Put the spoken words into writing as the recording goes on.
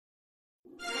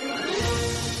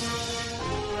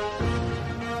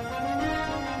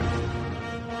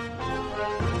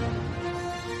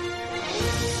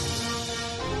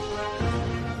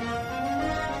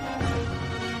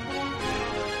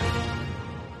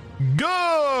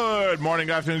Good morning,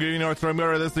 good afternoon, good evening, North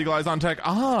America. This is Eagle Eyes on Tech.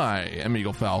 I am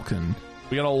Eagle Falcon.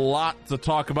 We got a lot to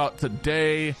talk about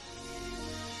today.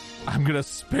 I'm going to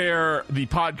spare the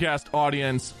podcast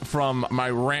audience from my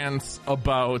rants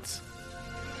about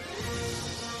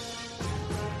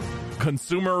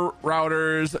consumer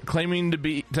routers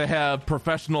claiming to have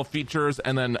professional features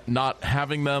and then not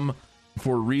having them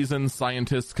for reasons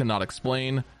scientists cannot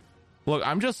explain. Look,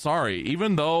 I'm just sorry.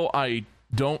 Even though I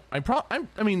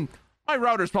mean, my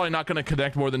router is probably not going to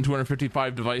connect more than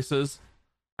 255 devices.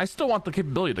 I still want the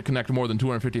capability to connect more than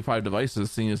 255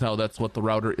 devices, seeing as how that's what the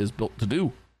router is built to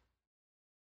do.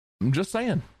 I'm just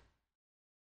saying.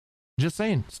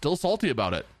 Still salty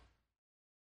about it.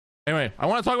 Anyway, I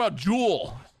want to talk about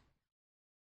Juul.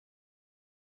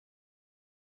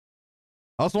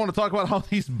 I also want to talk about how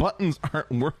these buttons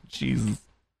aren't working. Jesus.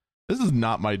 This is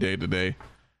not my day today.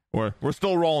 We're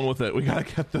still rolling with it. We got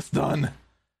to get this done.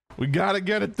 We got to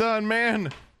get it done,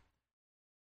 man.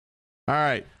 All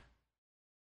right.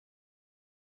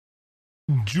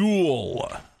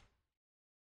 Juul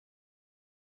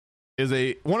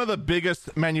is one of the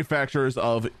biggest manufacturers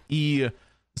of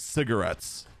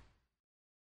e-cigarettes.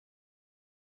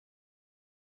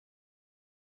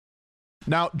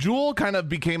 Now, Juul kind of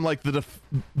became like the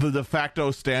de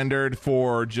facto standard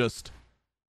for just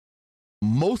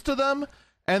most of them.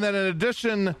 And then in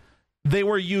addition, they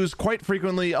were used quite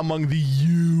frequently among the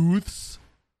youths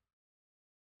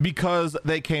because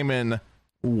they came in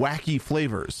wacky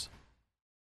flavors.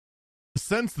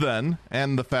 Since then,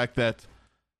 and the fact that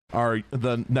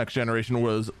the next generation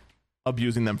was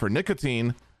abusing them for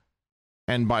nicotine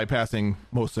and bypassing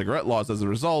most cigarette laws as a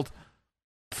result,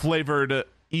 flavored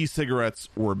e-cigarettes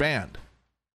were banned.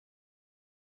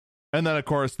 And then, of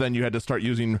course, you had to start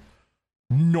using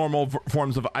normal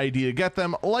forms of ID to get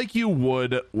them, like you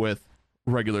would with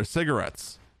regular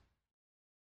cigarettes.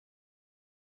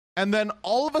 And then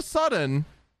all of a sudden,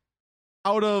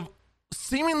 out of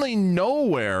seemingly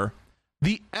nowhere,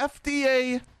 the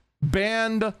FDA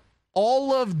banned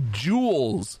all of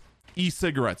Juul's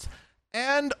e-cigarettes,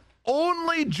 and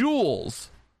only Juul's.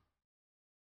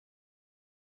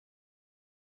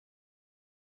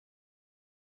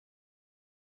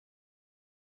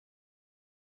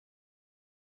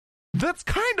 That's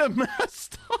kind of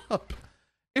messed up.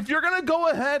 If you're going to go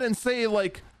ahead and say,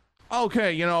 like,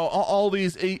 okay, you know, all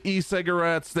these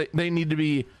e-cigarettes, they need to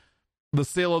be, the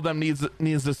sale of them needs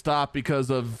to stop because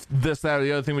of this, that, or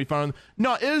the other thing we found.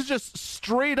 No, it is just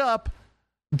straight up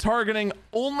targeting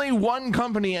only one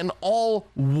company and all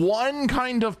one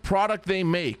kind of product they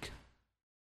make.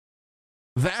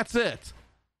 That's it.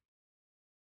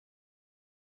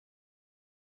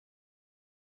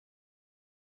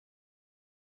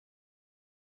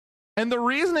 And the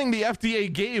reasoning the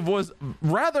FDA gave was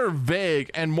rather vague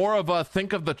and more of a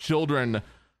think of the children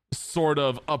sort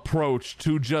of approach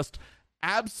to just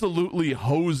absolutely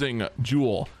hosing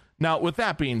Juul. Now, with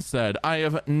that being said, I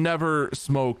have never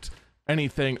smoked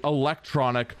anything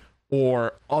electronic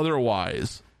or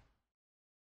otherwise.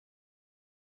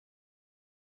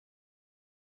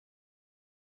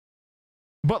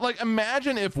 But, like,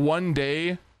 imagine if one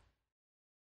day,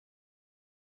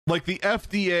 like, the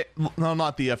FDA, no,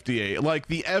 not the FDA, like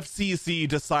the FCC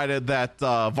decided that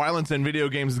violence in video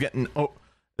games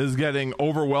is getting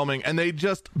overwhelming, and they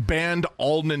just banned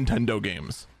all Nintendo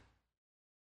games.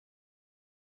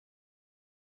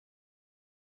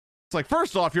 It's like,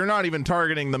 first off, you're not even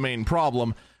targeting the main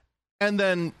problem, and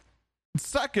then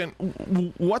second,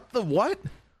 what?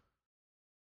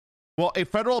 Well, a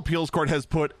federal appeals court has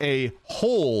put a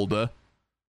hold,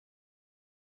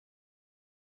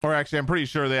 or actually, I'm pretty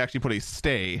sure they actually put a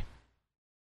stay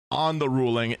on the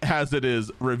ruling as it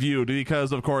is reviewed,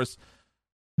 because, of course,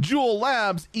 Juul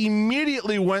Labs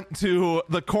immediately went to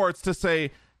the courts to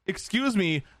say, excuse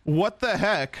me, what the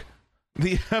heck?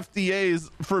 The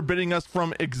FDA's forbidding us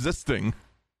from existing.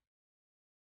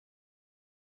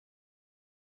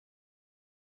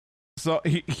 So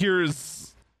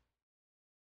here's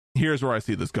where I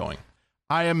see this going.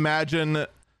 I imagine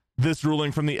this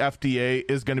ruling from the FDA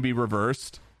is going to be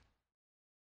reversed.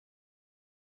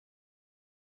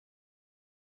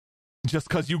 Just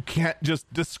because you can't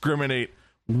just discriminate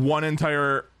one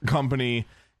entire company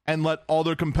and let all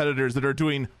their competitors that are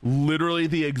doing literally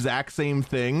the exact same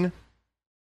thing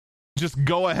just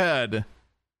go ahead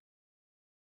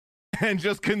and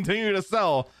just continue to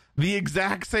sell the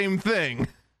exact same thing.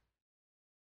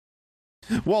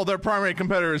 Well, their primary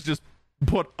competitor is just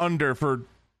put under for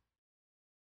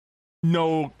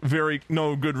no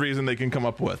good reason they can come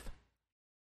up with.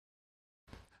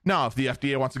 Now, if the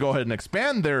FDA wants to go ahead and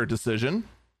expand their decision,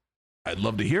 I'd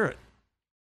love to hear it.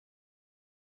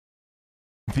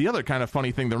 the other kind of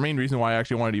funny thing, the main reason why I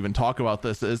actually wanted to even talk about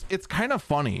this is it's kind of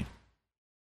funny.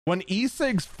 When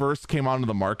e-cigs first came onto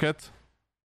the market,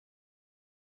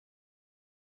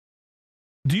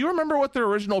 do you remember what their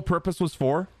original purpose was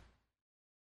for?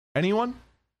 Anyone?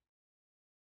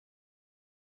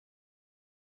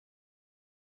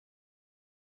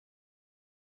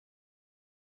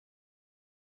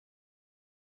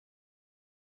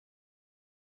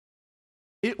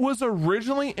 It was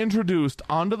originally introduced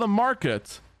onto the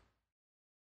market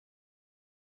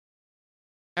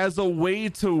as a way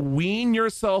to wean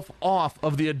yourself off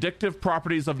of the addictive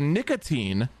properties of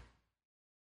nicotine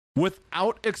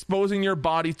without exposing your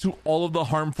body to all of the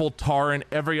harmful tar and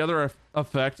every other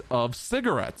effect of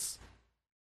cigarettes.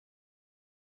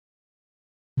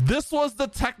 This was the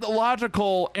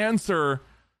technological answer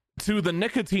to the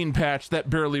nicotine patch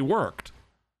that barely worked.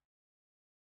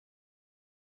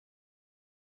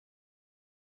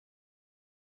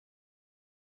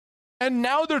 And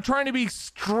now they're trying to be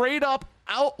straight up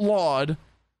outlawed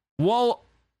while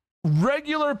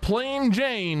regular plain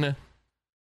Jane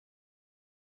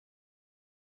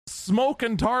smoke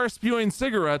and tar spewing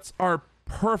cigarettes are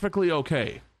perfectly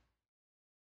okay.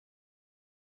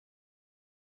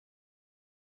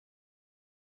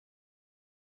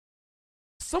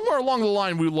 Somewhere along the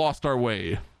line, we lost our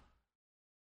way.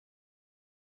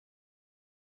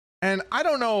 And I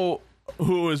don't know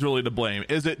who is really to blame.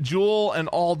 Is it Juul and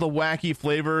all the wacky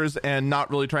flavors and not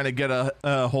really trying to get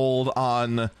a hold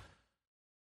on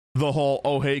the whole,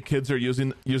 oh, hey, kids are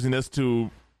using this to...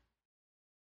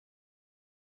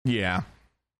 Yeah.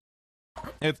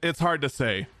 It's hard to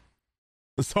say.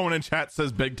 Someone in chat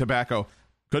says big tobacco.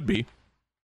 Could be.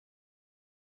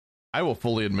 I will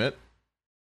fully admit,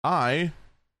 I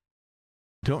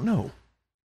don't know.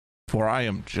 For I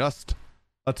am just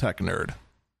a tech nerd.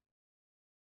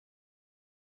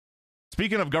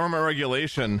 Speaking of government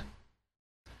regulation,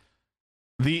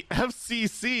 the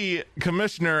FCC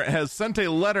commissioner has sent a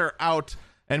letter out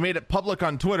and made it public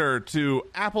on Twitter to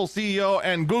Apple CEO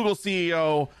and Google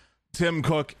CEO Tim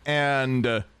Cook and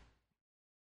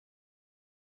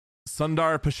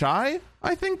Sundar Pichai,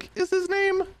 I think is his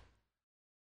name,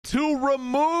 to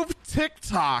remove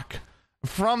TikTok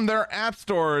from their app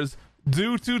stores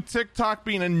due to TikTok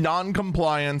being in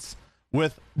non-compliance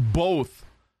with both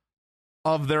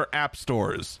of their app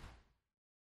stores.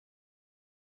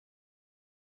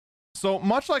 So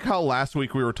much like how last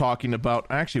week we were talking about,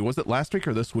 actually, was it last week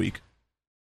or this week?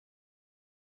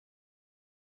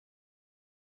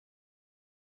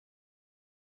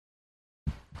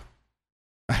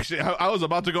 Actually, I was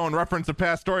about to go and reference a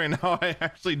past story, and now I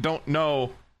actually don't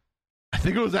know. I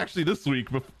think it was actually this week.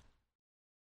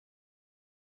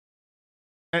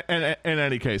 And in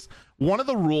any case, one of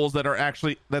the rules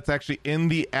that's actually in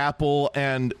the Apple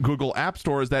and Google App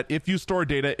Store is that if you store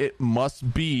data, it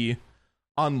must be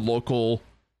on local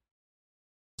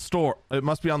store. It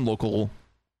must be on local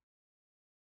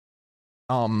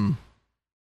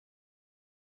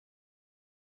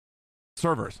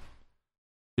servers.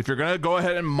 If you're going to go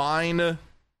ahead and mine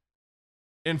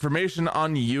information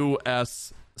on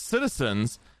US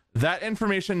citizens, that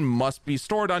information must be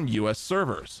stored on US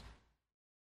servers.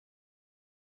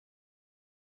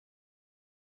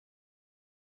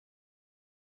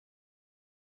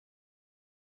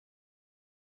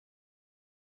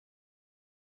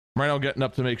 Right now, getting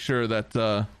up to make sure that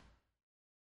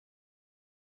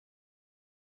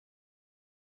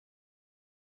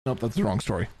nope, that's the wrong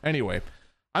story. Anyway,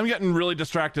 I'm getting really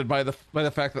distracted by the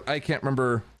fact that I can't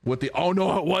remember what the... Oh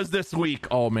no, it was this week.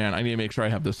 Oh man, I need to make sure I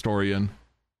have this story in.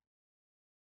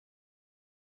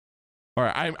 All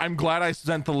right, I'm glad I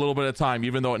spent a little bit of time,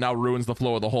 even though it now ruins the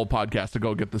flow of the whole podcast, to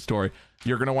go get the story.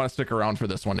 You're going to want to stick around for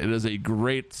this one. It is a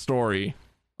great story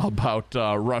about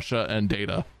Russia and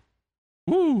data.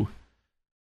 Woo!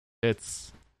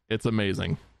 It's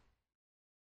amazing.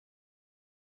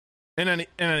 In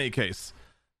any case,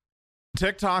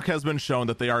 TikTok has been shown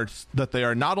that they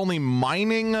are not only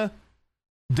mining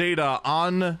data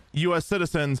on US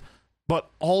citizens, but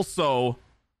also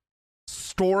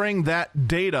storing that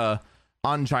data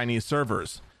on Chinese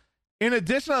servers. In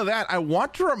addition to that, I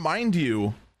want to remind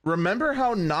you, remember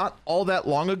how not all that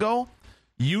long ago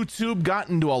YouTube got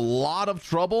into a lot of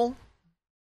trouble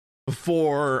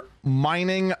for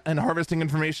mining and harvesting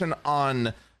information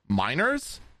on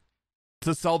minors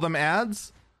to sell them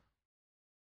ads?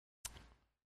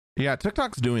 Yeah,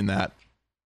 TikTok's doing that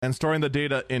and storing the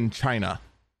data in China.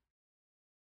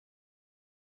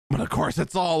 But of course,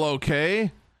 it's all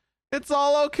okay. It's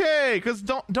all okay, because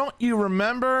don't you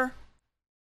remember?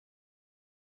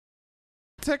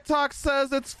 TikTok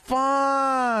says it's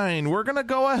fine. We're going to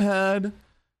go ahead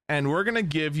and we're going to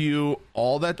give you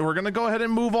all that. We're going to go ahead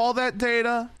and move all that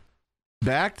data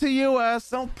back to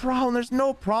US. No problem. There's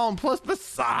no problem. Plus,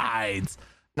 besides,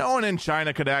 no one in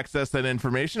China could access that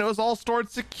information. It was all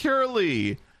stored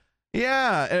securely.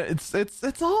 Yeah,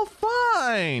 it's all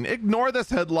fine. Ignore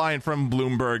this headline from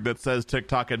Bloomberg that says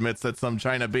TikTok admits that some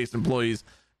China-based employees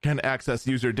can access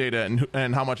user data,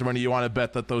 and how much money you want to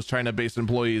bet that those China-based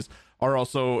employees are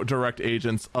also direct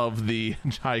agents of the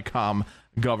CHICOM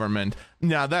government.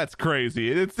 Now that's crazy.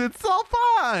 It's all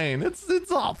fine.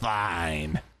 It's all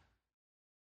fine.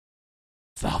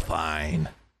 It's all fine.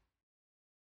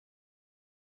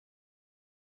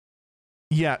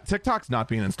 Yeah, TikTok's not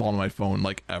being installed on my phone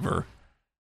like ever.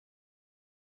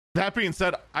 That being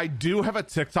said, I do have a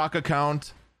TikTok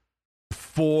account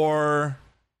for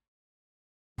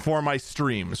my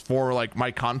streams, for like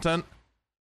my content.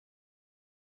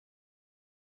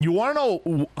 You want to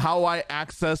know how I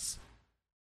access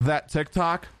that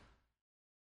TikTok?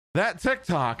 That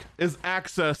TikTok is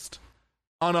accessed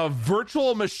on a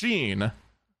virtual machine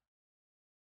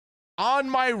on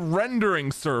my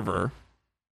rendering server.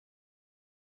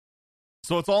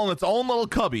 So it's all in its own little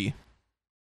cubby.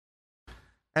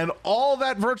 And all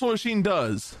that virtual machine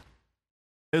does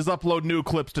is upload new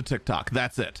clips to TikTok.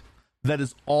 That's it. That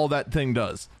is all that thing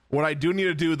does. What I do need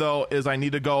to do, though, is I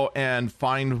need to go and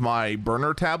find my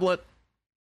burner tablet,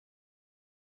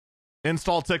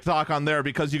 install TikTok on there,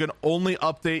 because you can only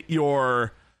update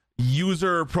your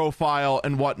user profile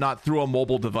and whatnot through a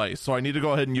mobile device. So I need to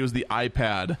go ahead and use the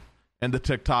iPad and the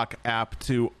TikTok app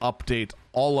to update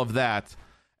all of that,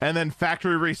 and then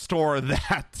factory restore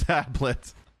that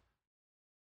tablet.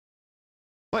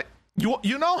 Like,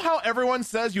 you know how everyone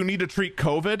says you need to treat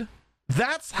COVID?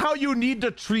 That's how you need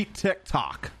to treat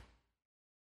TikTok.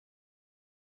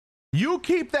 You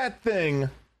keep that thing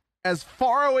as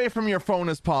far away from your phone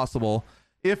as possible.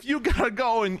 If you gotta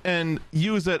go and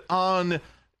use it on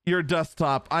your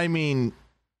desktop, I mean,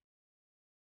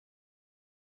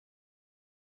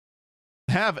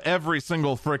 have every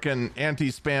single frickin'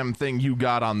 anti-spam thing you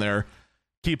got on there.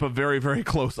 Keep a very, very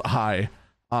close eye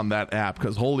on that app,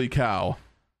 because holy cow,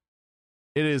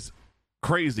 it is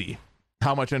crazy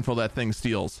how much info that thing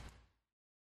steals.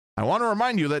 I want to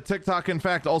remind you that TikTok, in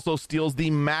fact, also steals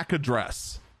the MAC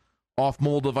address off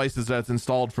mobile devices that it's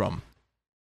installed from.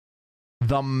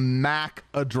 The MAC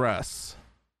address.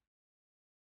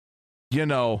 You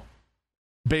know,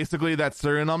 basically that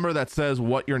serial number that says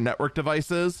what your network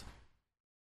device is.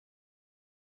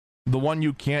 The one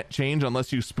you can't change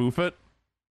unless you spoof it.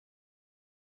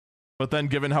 But then,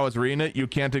 given how it's reading it, you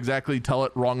can't exactly tell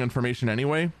it wrong information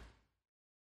anyway.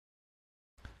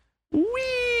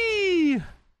 Whee!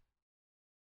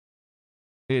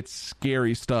 It's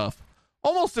scary stuff.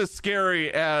 Almost as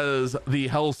scary as the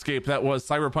hellscape that was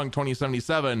Cyberpunk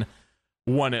 2077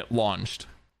 when it launched.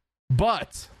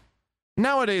 But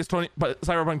nowadays,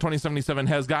 Cyberpunk 2077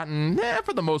 has gotten,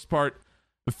 for the most part,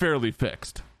 fairly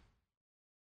fixed.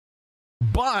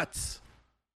 But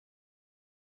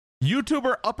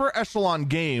YouTuber Upper Echelon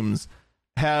Games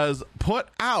has put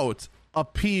out a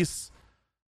piece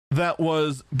that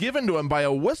was given to him by a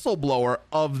whistleblower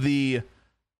of the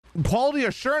quality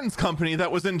assurance company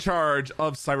that was in charge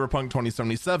of Cyberpunk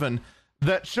 2077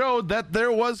 that showed that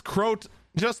there was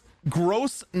just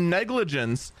gross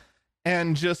negligence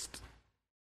and just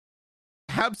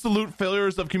absolute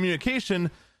failures of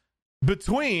communication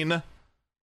between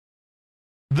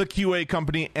the QA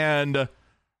company and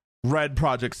Red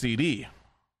Project CD.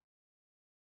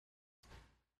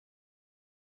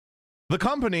 The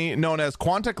company, known as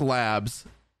Quantic Labs,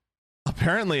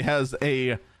 apparently has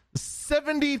a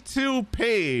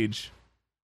 72-page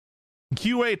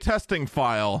QA testing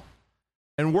file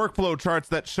and workflow charts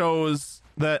that shows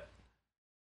that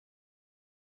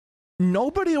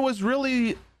nobody was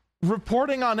really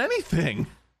reporting on anything.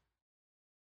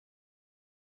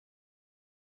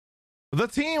 The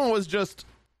team was just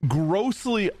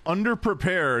grossly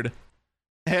underprepared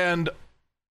and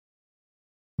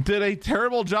did a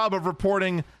terrible job of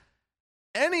reporting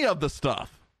any of the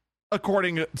stuff,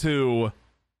 according to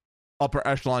Upper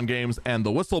Echelon Games and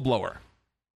the whistleblower.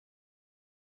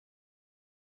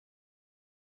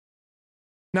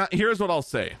 Now, here's what I'll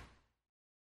say.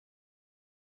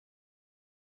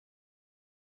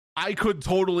 I could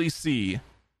totally see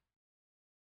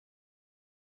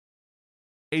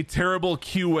a terrible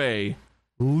QA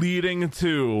leading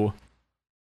to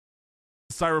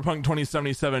Cyberpunk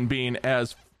 2077 being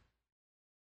as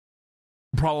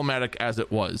problematic as it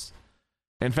was.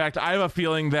 In fact, I have a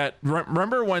feeling that,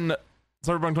 remember when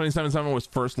Cyberpunk 2077 was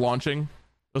first launching?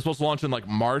 It was supposed to launch in like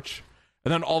March,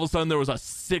 and then all of a sudden there was a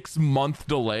 6-month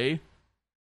delay.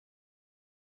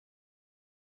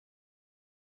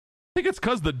 think it's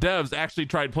because the devs actually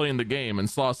tried playing the game and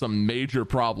saw some major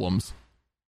problems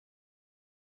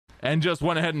and just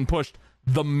went ahead and pushed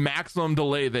the maximum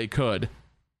delay they could.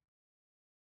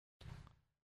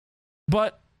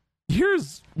 But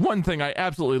here's one thing I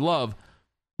absolutely love.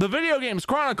 The Video Games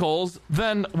Chronicles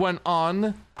then went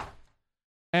on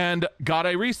and got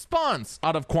a response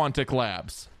out of Quantic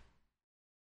Labs.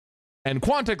 And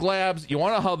Quantic Labs, you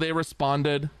want to know how they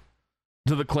responded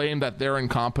to the claim that they're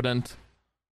incompetent?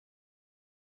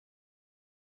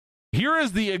 Here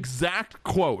is the exact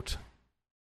quote,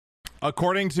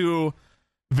 according to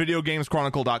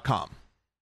VideoGamesChronicle.com.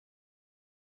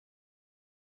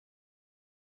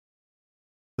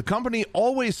 The company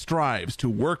always strives to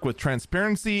work with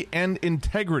transparency and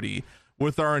integrity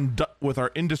with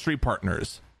our industry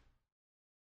partners.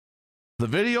 The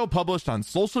video published on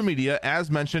social media, as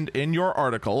mentioned in your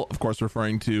article, of course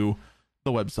referring to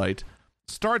the website,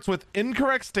 starts with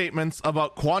incorrect statements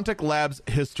about Quantic Labs'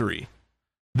 history.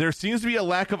 There seems to be a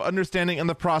lack of understanding in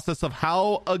the process of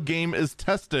how a game is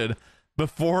tested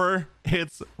before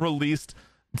it's released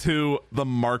to the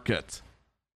market.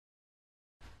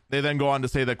 They then go on to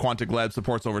say that Quantic Labs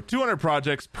supports over 200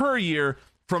 projects per year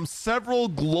from several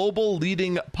global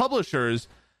leading publishers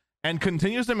and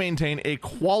continues to maintain a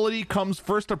quality comes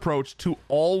first approach to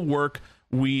all work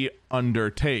we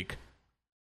undertake.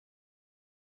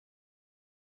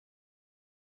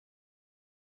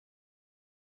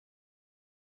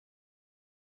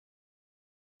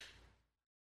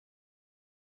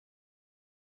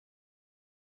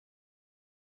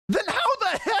 Then how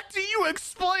the heck do you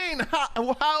explain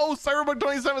how Cyberpunk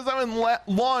 2077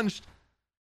 launched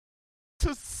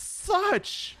to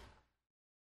such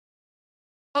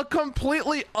a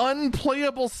completely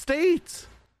unplayable state?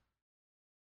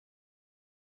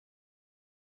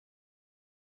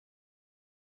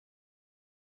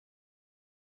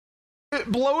 It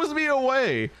blows me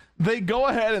away. They go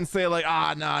ahead and say like,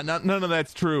 none of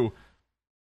that's true.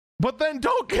 But then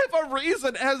don't give a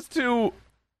reason as to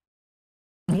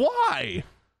why.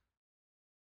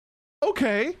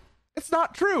 Okay, it's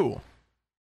not true.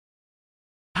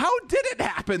 How did it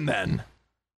happen then?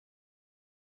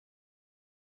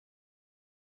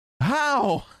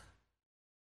 How?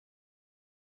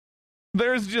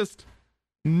 There's just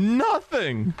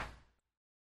nothing.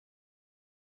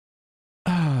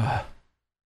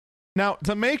 Now,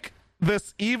 to make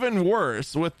this even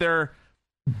worse with their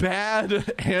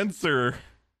bad answer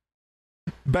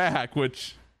back,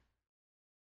 which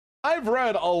I've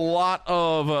read a lot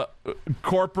of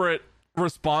corporate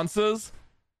responses.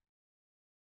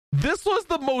 This was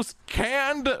the most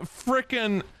canned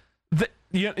frickin'...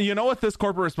 You know what this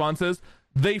corporate response is?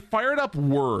 They fired up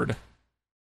Word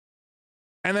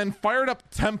and then fired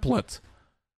up Template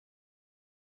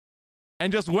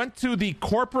and just went to the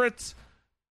corporate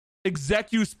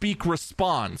execu-speak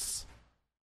response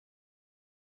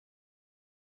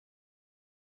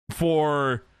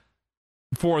for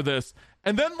this,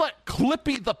 and then let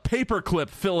Clippy the paperclip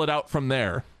fill it out from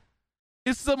there.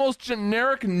 It's the most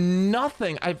generic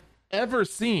nothing I've ever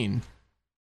seen.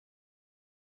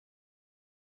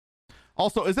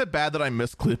 Also, is it bad that I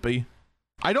miss Clippy?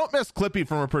 I don't miss Clippy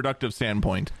from a productive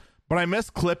standpoint, but I miss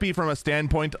Clippy from a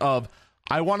standpoint of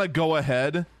I want to go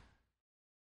ahead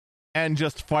and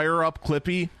just fire up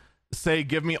Clippy, say,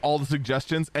 give me all the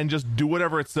suggestions, and just do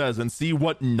whatever it says and see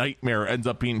what nightmare ends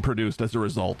up being produced as a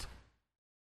result.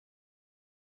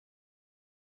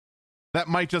 That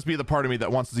might just be the part of me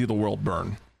that wants to see the world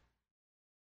burn.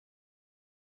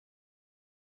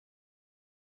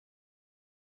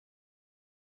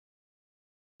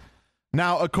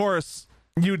 Now, of course,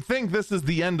 you'd think this is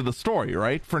the end of the story,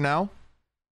 right? For now.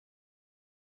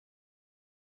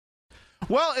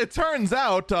 Well, it turns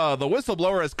out the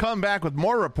whistleblower has come back with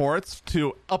more reports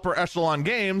to Upper Echelon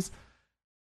Games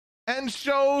and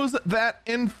shows that,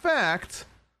 in fact,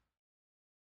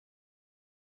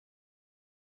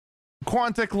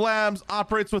 Quantic Labs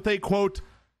operates with a, quote,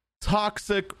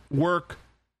 toxic work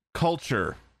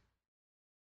culture.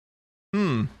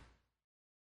 You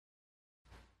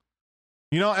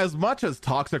know, as much as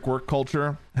toxic work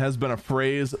culture has been a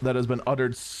phrase that has been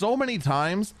uttered so many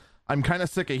times, I'm kind of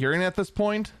sick of hearing it at this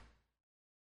point.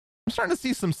 I'm starting to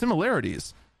see some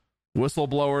similarities.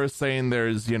 Whistleblowers saying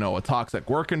there's, a toxic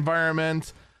work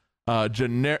environment,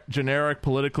 generic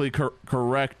politically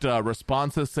correct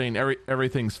responses saying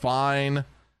everything's fine,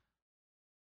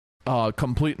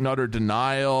 complete and utter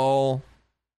denial,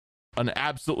 an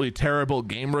absolutely terrible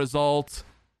game result.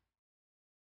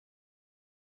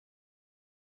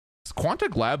 Is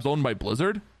Quantic Labs owned by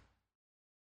Blizzard?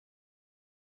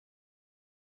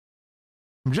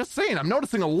 I'm just saying, I'm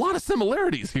noticing a lot of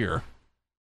similarities here.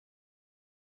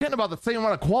 getting about the same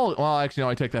amount of quality. Well, actually, no,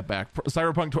 I take that back.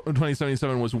 Cyberpunk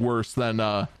 2077 was worse than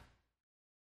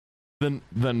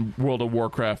World of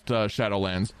Warcraft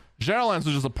Shadowlands. Shadowlands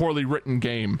was just a poorly written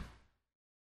game.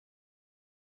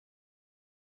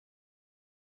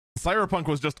 Cyberpunk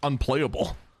was just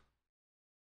unplayable.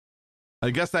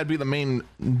 I guess that'd be the main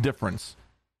difference.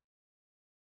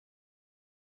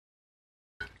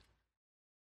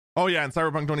 Oh yeah, and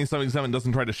Cyberpunk 2077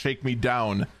 doesn't try to shake me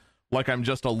down like I'm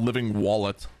just a living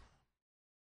wallet.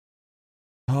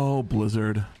 Oh,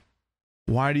 Blizzard.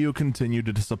 Why do you continue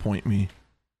to disappoint me?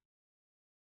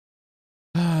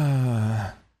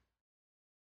 All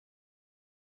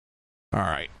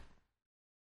right.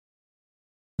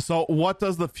 So what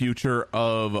does the future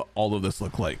of all of this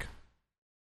look like?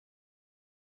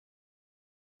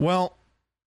 Well,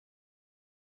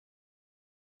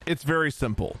 it's very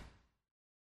simple.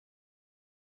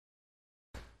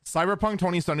 Cyberpunk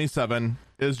 2077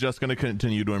 is just going to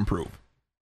continue to improve.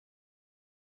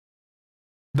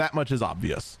 That much is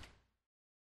obvious.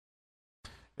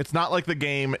 It's not like the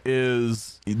game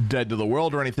is dead to the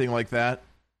world or anything like that.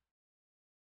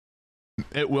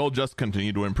 It will just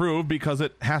continue to improve because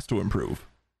it has to improve.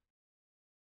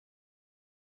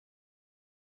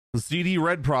 The CD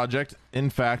Red Project, in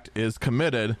fact, is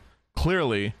committed,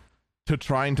 clearly, to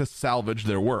trying to salvage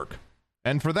their work.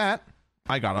 And for that,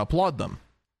 I gotta applaud them.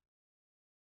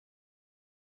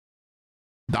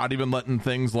 Not even letting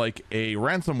things like a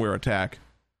ransomware attack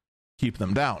keep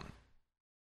them down.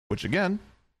 Which, again,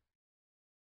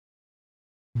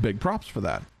 big props for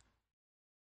that.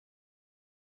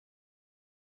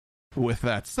 With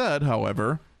that said,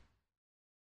 however,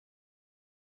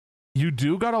 you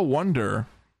do gotta wonder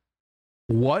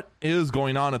what is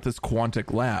going on at this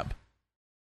Quantic lab.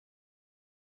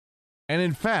 And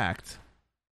in fact,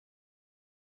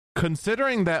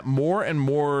 considering that more and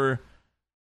more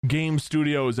game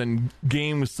studios and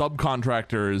game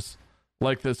subcontractors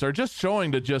like this are just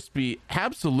showing to just be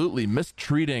absolutely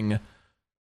mistreating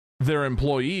their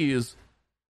employees,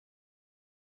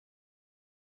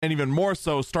 and even more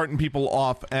so starting people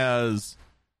off as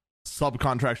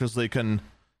subcontractors, they can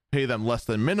pay them less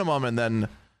than minimum and then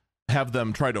have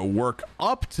them try to work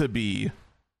up to be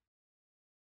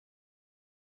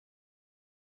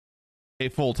a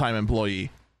full-time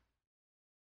employee.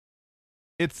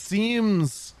 It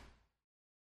seems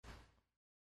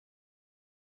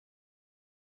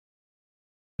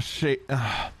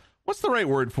what's the right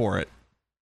word for it?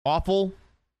 Awful,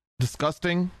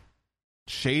 disgusting,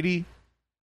 shady.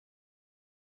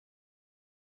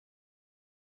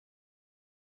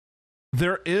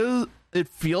 It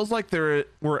feels like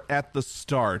we're at the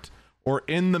start or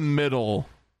in the middle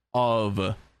of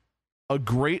a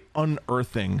great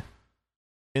unearthing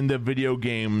in the video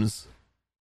games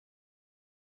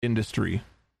industry.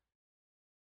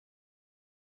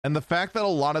 And the fact that a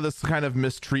lot of this kind of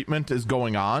mistreatment is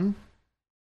going on,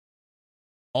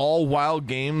 all while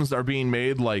games are being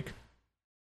made like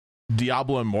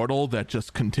Diablo Immortal that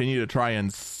just continue to try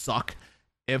and suck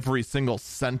every single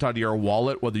cent out of your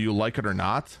wallet, whether you like it or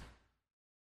not,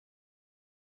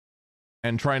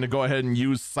 and trying to go ahead and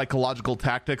use psychological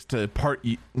tactics to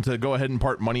go ahead and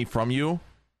part money from you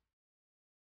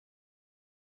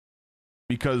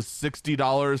because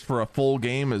 $60 for a full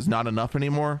game is not enough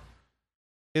anymore.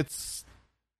 It's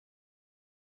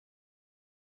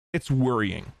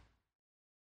worrying.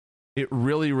 It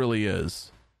really, really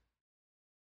is.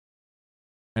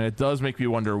 And it does make me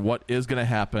wonder what is going to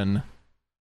happen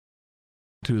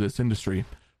to this industry.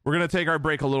 We're going to take our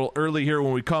break a little early here.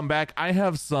 When we come back, I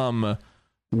have some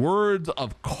words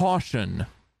of caution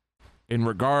in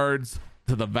regards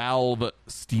to the Valve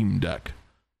Steam Deck.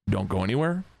 Don't go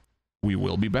anywhere. We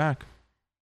will be back.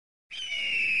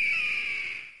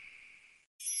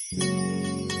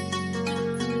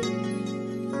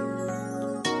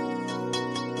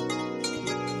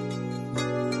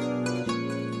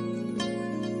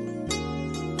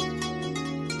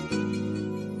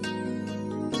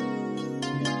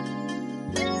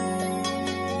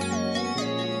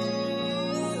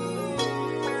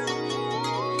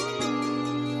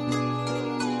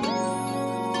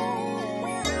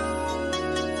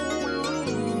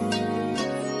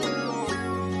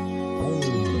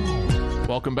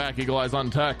 Welcome back, Eagle Eyes on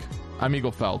Tech. I'm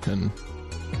Eagle Falcon.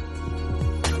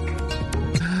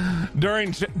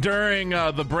 During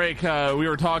the break, I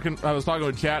was talking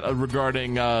with chat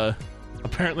regarding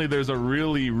apparently there's a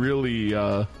really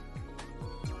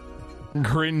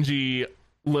cringy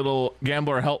little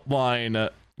gambler helpline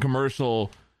commercial.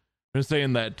 They're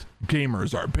saying that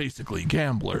gamers are basically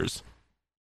gamblers,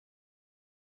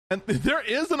 and there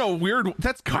isn't a weird.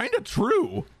 That's kind of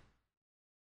true.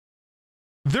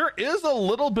 there is a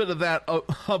little bit of that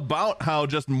about how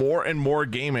just more and more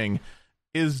gaming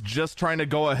is just trying to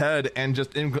go ahead and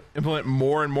just implement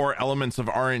more and more elements of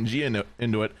RNG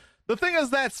into it. The thing is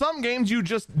that some games you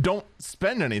just don't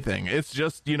spend anything. It's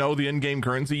just, you know, the in-game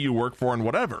currency you work for and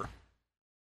whatever.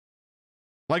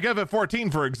 Like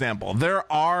FF14, for example, there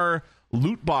are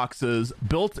loot boxes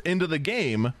built into the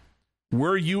game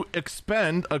where you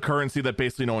expend a currency that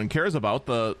basically no one cares about,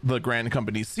 the Grand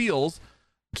Company seals,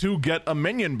 to get a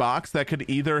minion box that could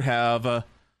either have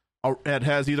it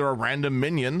has either a random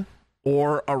minion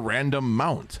or a random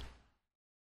mount.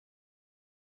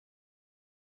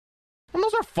 And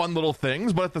those are fun little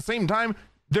things, but at the same time,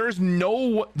 there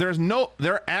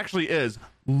actually is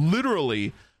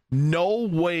literally no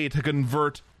way to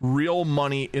convert real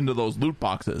money into those loot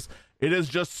boxes. It is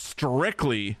just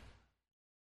strictly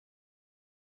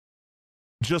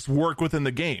just work within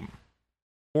the game,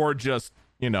 or just,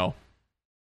 you know,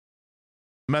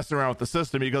 messing around with the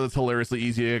system because it's hilariously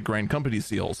easy to get Grand Company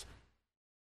seals.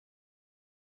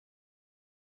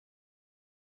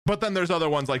 But then there's other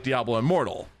ones like Diablo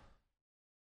Immortal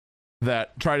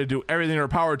that try to do everything in their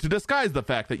power to disguise the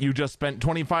fact that you just spent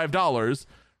 $25,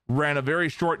 ran a very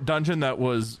short dungeon that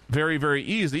was very, very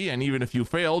easy, and even if you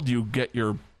failed, you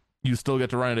still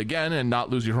get to run it again and not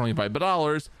lose your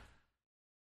 $25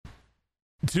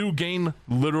 to gain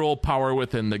literal power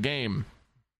within the game.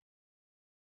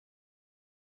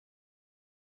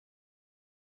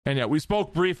 And yeah, we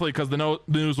spoke briefly because the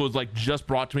news was like just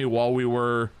brought to me while we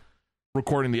were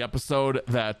recording the episode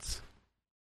that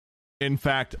in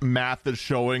fact math is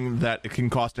showing that it can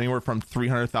cost anywhere from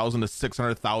 $300,000 to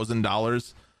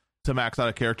 $600,000 to max out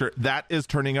a character. That is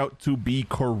turning out to be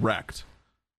correct.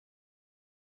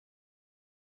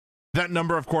 That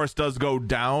number, of course, does go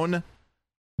down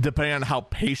depending on how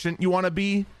patient you want to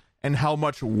be and how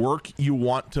much work you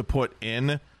want to put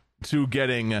in to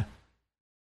getting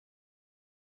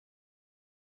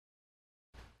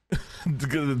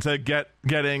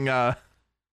getting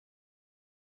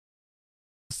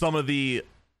some of the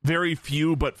very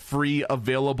few but free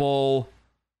available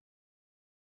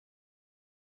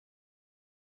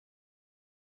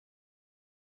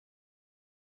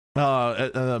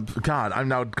God, I'm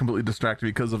now completely distracted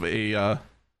because of a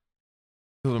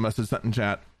message sent in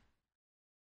chat.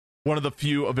 One of the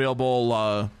few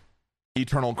available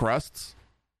eternal crests,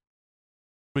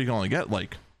 we can only get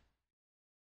like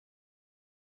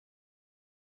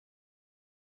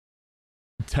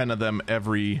 10 of them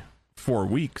every 4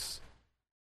 weeks.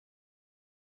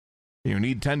 You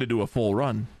need 10 to do a full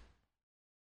run.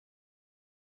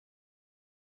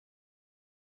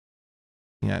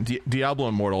 Yeah, Diablo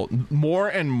Immortal. More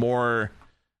and more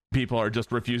people are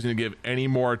just refusing to give any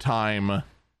more time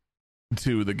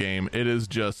to the game. It is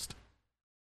just,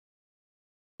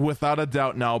 without a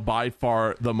doubt now, by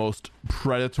far the most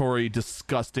predatory,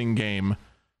 disgusting game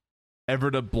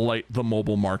ever to blight the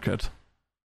mobile market.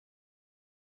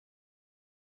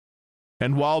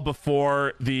 And while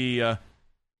before the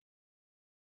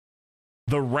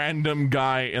random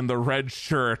guy in the red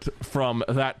shirt from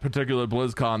that particular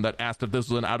BlizzCon that asked if this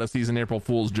was an out-of-season April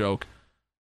Fool's joke.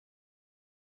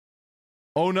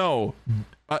 Oh no,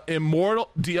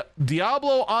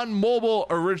 Diablo on mobile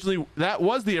originally, that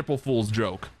was the April Fool's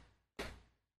joke.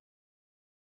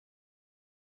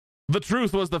 The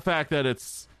truth was the fact that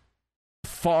it's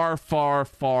far, far,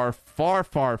 far, far,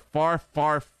 far, far,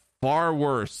 far, far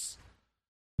worse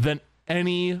than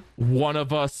any one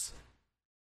of us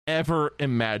ever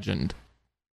imagined.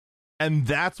 And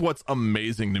that's what's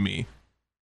amazing to me.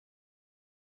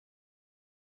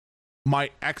 My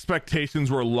expectations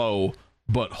were low,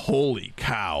 but holy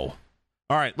cow.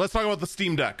 All right, let's talk about the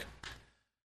Steam Deck.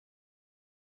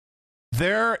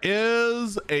 There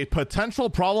is a potential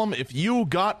problem if you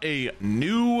got a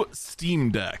new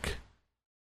Steam Deck.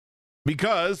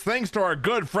 Because thanks to our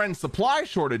good friend supply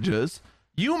shortages,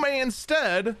 you may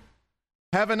instead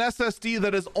have an SSD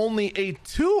that is only a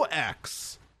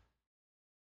 2x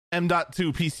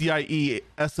M.2 PCIe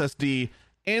SSD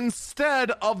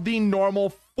instead of the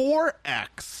normal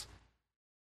 4x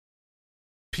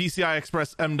PCI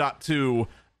Express M.2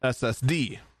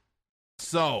 SSD.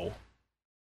 So,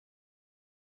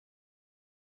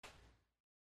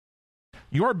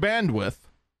 your bandwidth,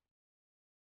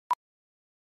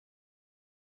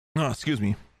 excuse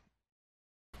me,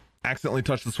 accidentally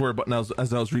touched the swear button as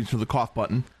I was reaching for the cough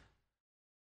button.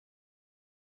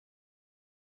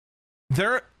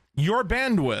 Your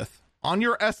bandwidth on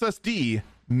your SSD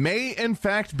may in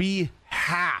fact be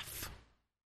half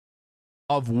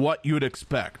of what you'd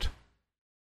expect.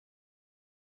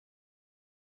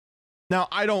 Now,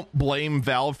 I don't blame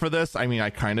Valve for this. I mean, I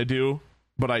kind of do,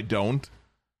 but I don't.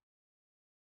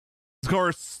 Of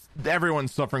course,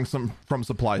 everyone's suffering from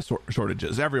supply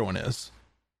shortages. Everyone is.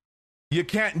 You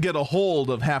can't get a hold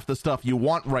of half the stuff you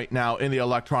want right now in the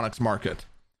electronics market.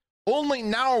 Only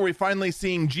now are we finally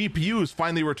seeing GPUs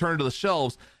finally return to the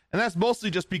shelves, and that's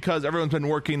mostly just because everyone's been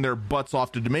working their butts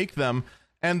off to make them,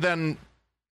 and then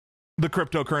the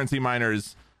cryptocurrency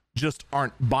miners just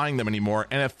aren't buying them anymore,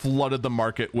 and have flooded the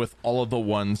market with all of the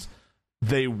ones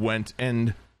they went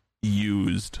and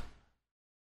used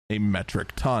a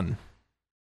metric ton.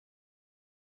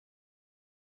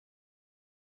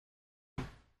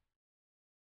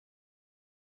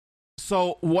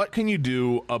 So what can you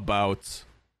do about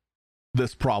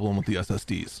this problem with the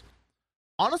SSDs?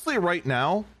 Honestly, right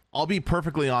now, I'll be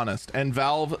perfectly honest, and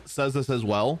Valve says this as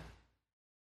well,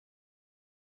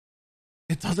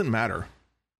 it doesn't matter.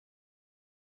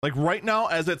 Like right now,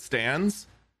 as it stands,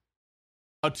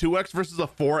 a 2x versus a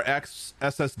 4x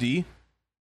SSD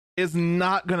is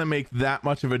not going to make that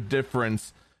much of a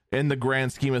difference in the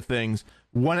grand scheme of things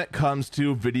when it comes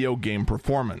to video game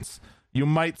performance. You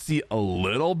might see a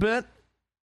little bit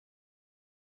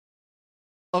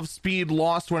of speed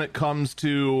lost when it comes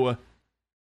to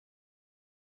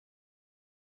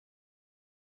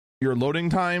your loading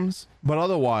times, but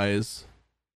otherwise,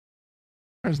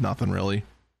 there's nothing really.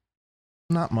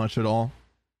 Not much at all.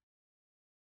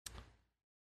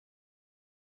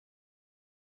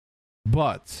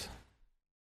 But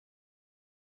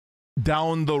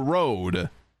down the road,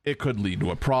 it could lead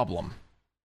to a problem.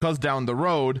 Because down the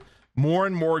road, more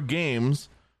and more games,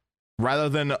 rather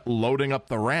than loading up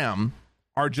the RAM,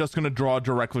 are just going to draw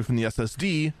directly from the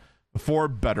SSD for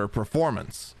better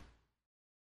performance.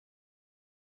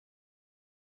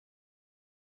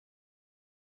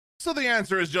 So the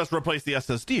answer is just replace the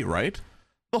SSD, right?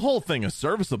 The whole thing is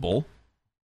serviceable.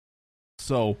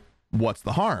 So what's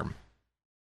the harm?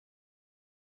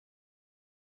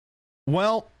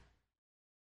 Well,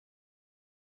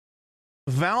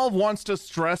 Valve wants to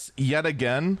stress yet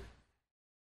again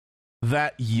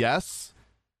that yes,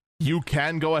 you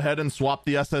can go ahead and swap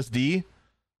the SSD,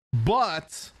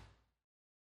 but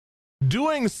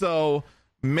doing so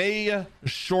may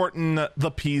shorten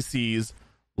the PC's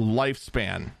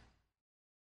lifespan.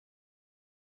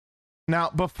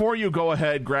 Now, before you go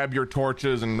ahead, grab your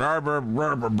torches and ramble.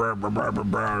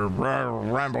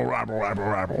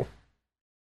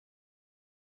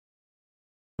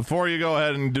 Before you go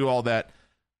ahead and do all that,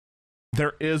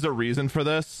 there is a reason for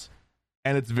this,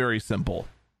 and it's very simple.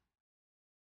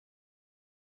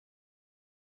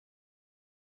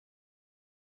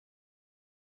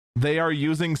 They are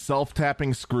using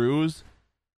self-tapping screws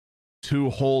to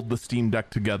hold the Steam Deck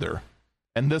together.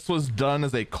 And this was done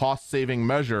as a cost-saving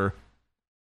measure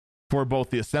for both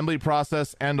the assembly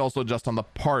process and also just on the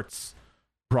parts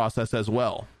process as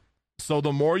well. So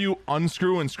the more you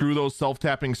unscrew and screw those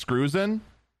self-tapping screws in,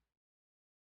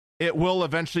 it will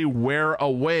eventually wear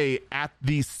away at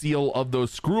the seal of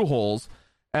those screw holes.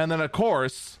 And then, of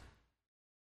course,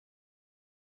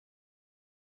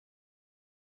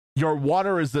 your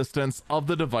water resistance of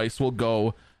the device will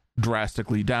go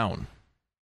drastically down.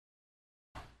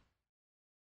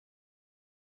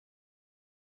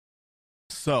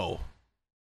 So,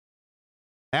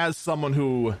 as someone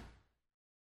who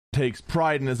takes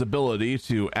pride in his ability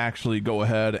to actually go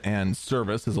ahead and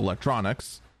service his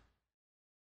electronics,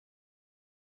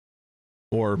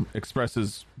 or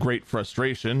expresses great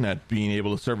frustration at being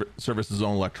able to service his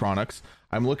own electronics,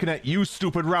 I'm looking at you,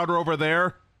 stupid router over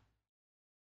there.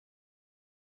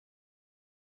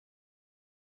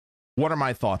 What are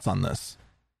my thoughts on this?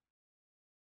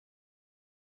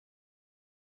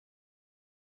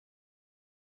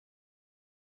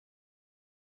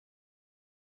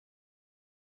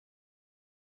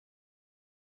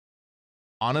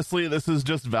 Honestly, this is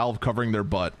just Valve covering their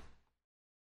butt.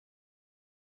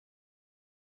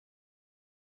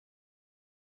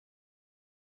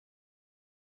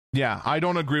 Yeah, I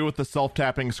don't agree with the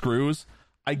self-tapping screws.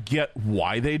 I get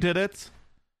why they did it.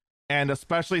 And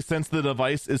especially since the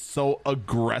device is so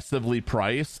aggressively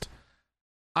priced,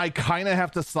 I kind of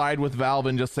have to side with Valve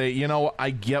and just say, you know,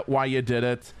 I get why you did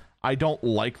it. I don't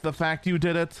like the fact you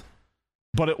did it.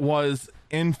 But it was,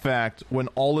 in fact, when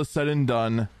all is said and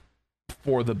done,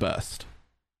 for the best.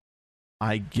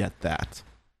 I get that.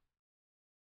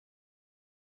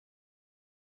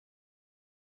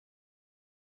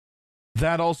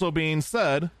 That also being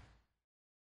said,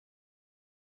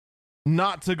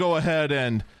 not to go ahead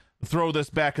and throw this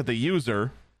back at the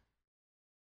user.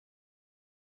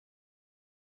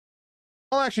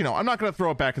 Well, actually, no, I'm not going to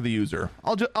throw it back at the user.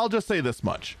 I'll just say this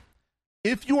much.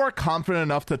 If you are confident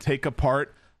enough to take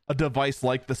apart a device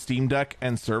like the Steam Deck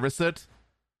and service it,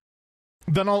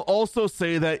 then I'll also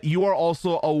say that you are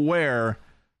also aware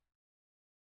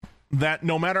that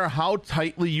no matter how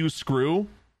tightly you screw,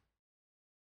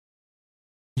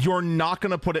 you're not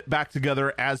going to put it back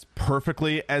together as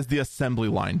perfectly as the assembly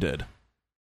line did.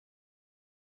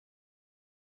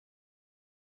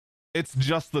 It's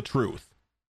just the truth.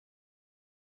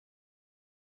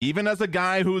 Even as a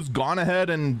guy who's gone ahead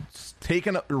and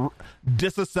taken,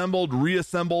 disassembled,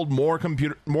 reassembled more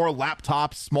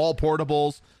laptops, small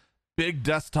portables, big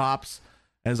desktops,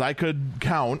 as I could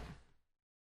count,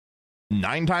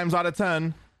 9 times out of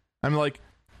 10, I'm like,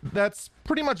 that's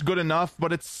pretty much good enough,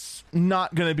 but it's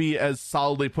not going to be as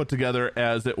solidly put together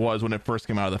as it was when it first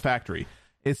came out of the factory.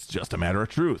 It's just a matter of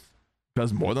truth,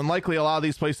 because more than likely a lot of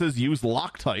these places use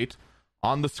Loctite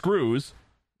on the screws,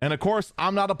 and of course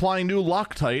I'm not applying new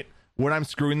Loctite when I'm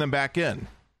screwing them back in.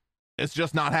 It's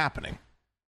just not happening.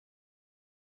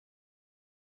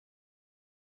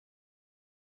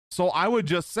 So I would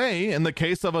just say, in the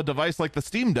case of a device like the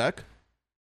Steam Deck,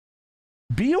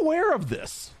 be aware of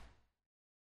this.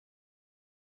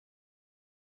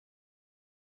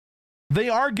 They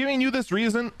are giving you this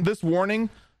warning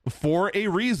for a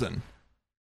reason.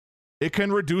 It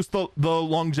can reduce the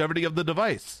longevity of the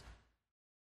device.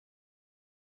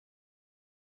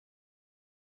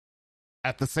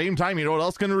 At the same time, you know what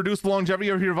else can reduce the longevity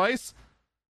of your device?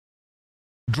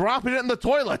 Dropping it in the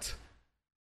toilet.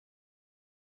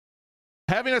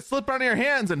 Having it slip out of your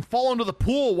hands and fall into the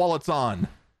pool while it's on.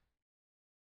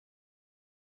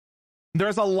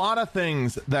 There's a lot of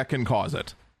things that can cause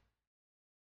it.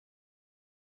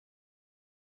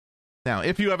 Now,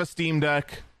 if you have a Steam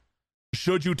Deck,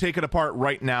 should you take it apart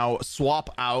right now, swap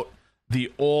out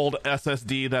the old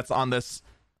SSD that's on this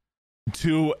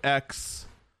 2x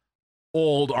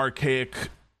old archaic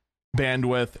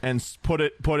bandwidth and put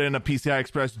in a PCI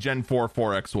Express Gen 4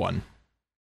 4x1.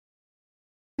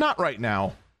 Not right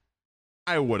now.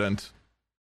 I wouldn't.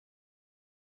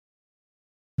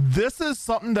 This is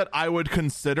something that I would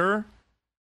consider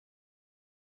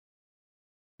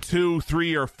 2,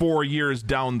 3, or 4 years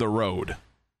down the road.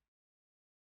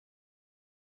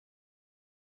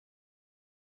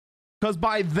 Because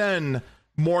by then,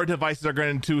 more devices are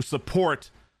going to support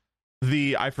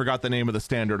I forgot the name of the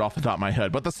standard off the top of my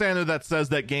head, but the standard that says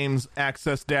that games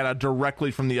access data directly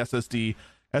from the SSD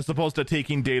as opposed to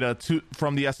taking data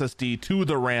from the SSD to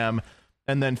the RAM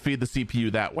and then feed the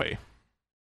CPU that way.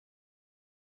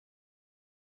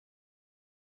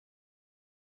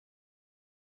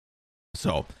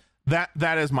 So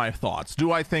that is my thoughts.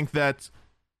 Do I think that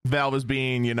Valve is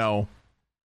being,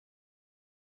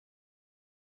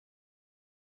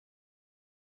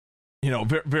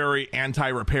 very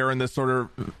anti-repair in this sort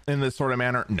of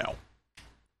manner? No.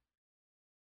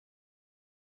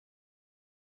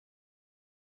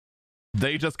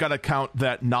 They just got to count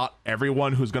that not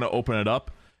everyone who's going to open it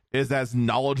up is as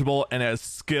knowledgeable and as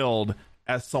skilled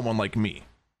as someone like me.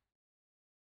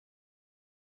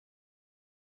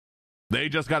 They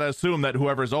just got to assume that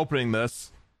whoever's opening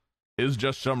this is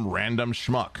just some random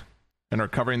schmuck and are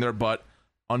covering their butt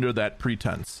under that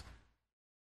pretense.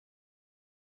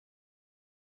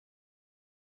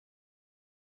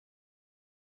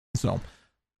 So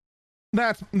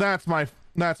that's my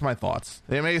thoughts.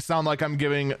 It may sound like I'm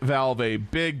giving Valve a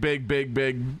big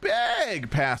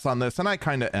pass on this, and I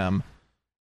kind of am.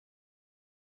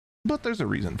 But there's a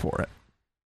reason for it.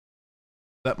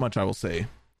 That much I will say.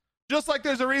 Just like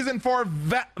there's a reason for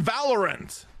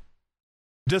Valorant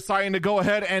deciding to go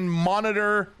ahead and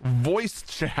monitor voice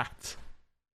chat.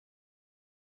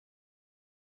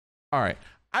 All right.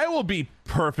 I will be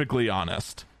perfectly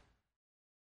honest.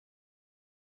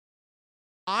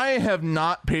 I have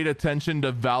not paid attention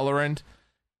to Valorant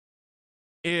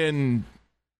in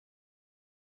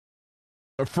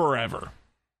forever.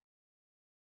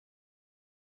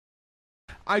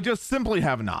 I just simply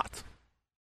have not.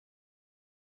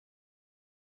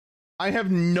 I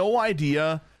have no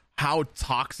idea how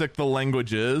toxic the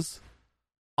language is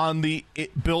on the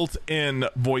built-in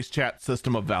voice chat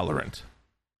system of Valorant.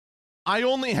 I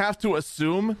only have to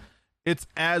assume it's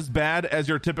as bad as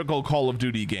your typical Call of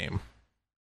Duty game.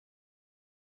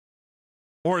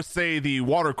 Or say the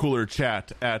water cooler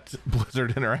chat at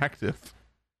Blizzard Interactive.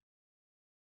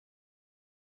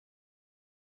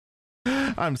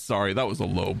 I'm sorry, that was a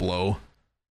low blow.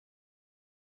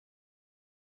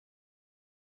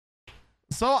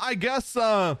 So I guess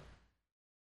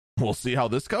we'll see how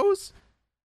this goes.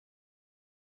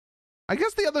 I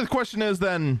guess the other question is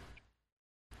then,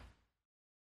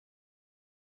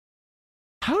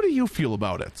 how do you feel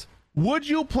about it? Would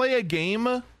you play a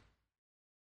game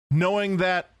knowing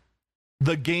that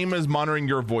the game is monitoring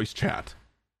your voice chat?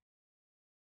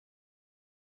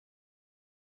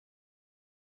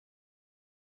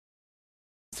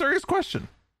 serious question.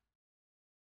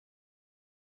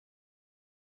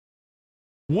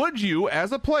 Would you,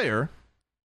 as a player,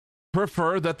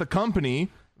 prefer that the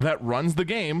company that runs the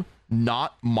game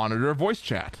not monitor voice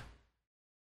chat?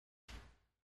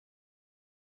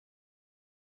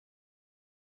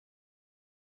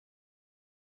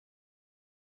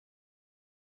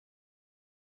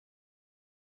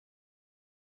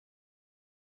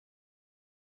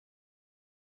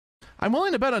 I'm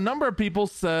willing to bet a number of people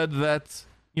said that,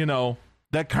 you know,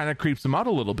 that kind of creeps them out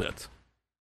a little bit.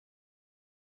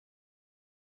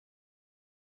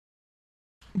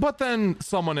 But then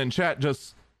someone in chat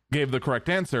just gave the correct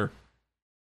answer.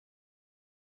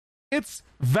 It's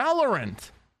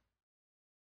Valorant.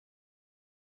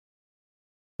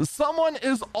 Someone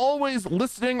is always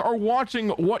listening or watching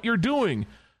what you're doing.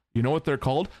 You know what they're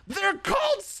called? They're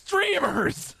called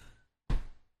streamers.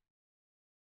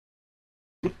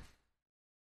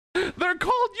 They're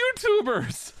called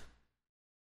YouTubers.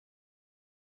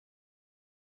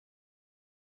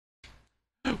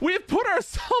 We've put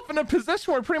ourselves in a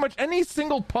position where pretty much any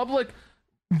single public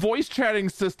voice chatting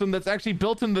system that's actually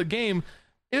built into the game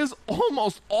is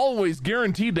almost always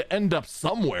guaranteed to end up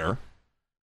somewhere.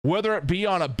 Whether it be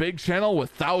on a big channel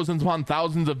with thousands upon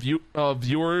thousands of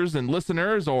viewers and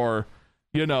listeners, or,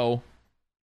 you know,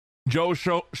 Joe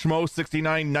Schmo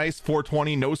 69 nice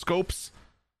 420 no scopes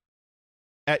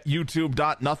at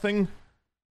YouTube.nothing,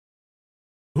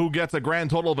 who gets a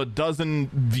grand total of a dozen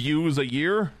views a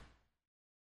year.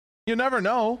 You never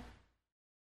know.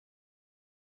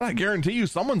 I guarantee you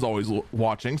someone's always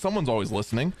watching, someone's always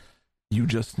listening. You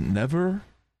just never,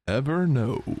 ever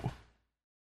know.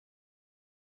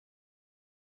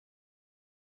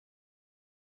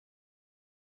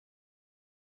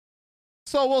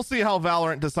 So we'll see how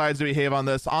Valorant decides to behave on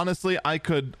this. Honestly, I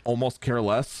could almost care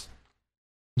less.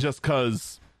 Just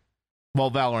because, well,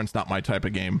 Valorant's not my type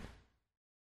of game.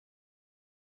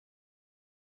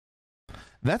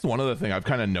 That's one other thing I've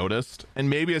kind of noticed. And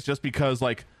maybe it's just because,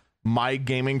 like, my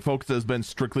gaming focus has been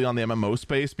strictly on the MMO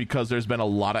space because there's been a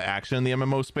lot of action in the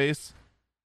MMO space.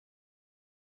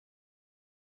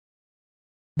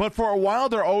 But for a while,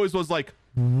 there always was, like,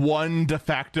 one de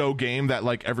facto game that,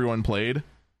 like, everyone played.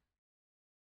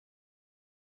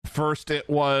 First, it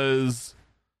was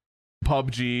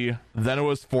PUBG, then it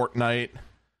was Fortnite,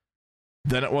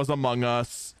 then it was Among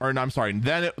Us, or no, I'm sorry,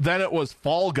 then it was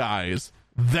Fall Guys,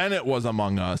 then it was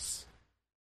Among Us.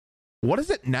 What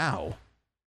is it now?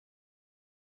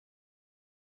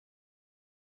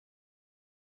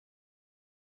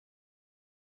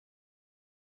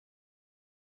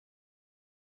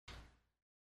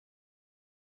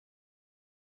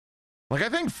 Like, I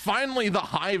think finally the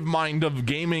hive mind of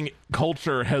gaming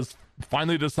culture has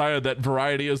finally decided that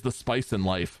variety is the spice in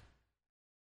life.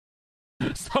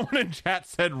 Someone in chat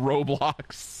said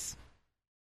Roblox.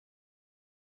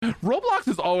 Roblox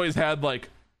has always had, like,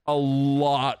 a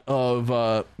lot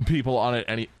of people on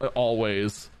it,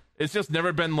 always. It's just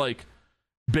never been, like,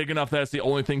 big enough that it's the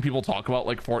only thing people talk about,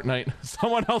 like Fortnite.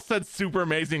 Someone else said Super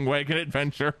Amazing Wagon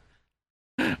Adventure.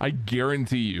 I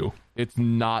guarantee you, it's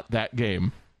not that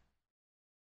game.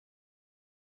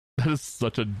 That is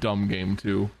such a dumb game,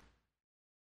 too.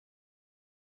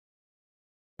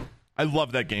 I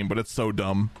love that game, but it's so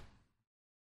dumb.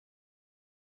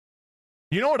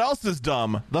 You know what else is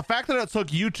dumb? The fact that it took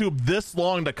YouTube this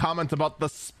long to comment about the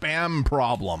spam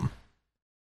problem.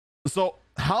 So,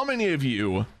 how many of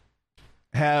you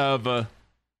have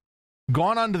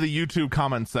gone onto the YouTube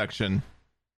comment section,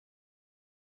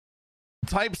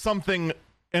 typed something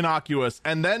innocuous,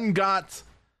 and then got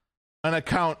an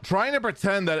account trying to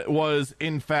pretend that it was,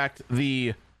 in fact,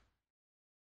 the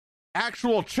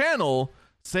actual channel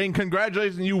saying,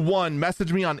 "Congratulations, you won,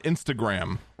 message me on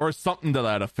Instagram," or something to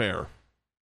that affair?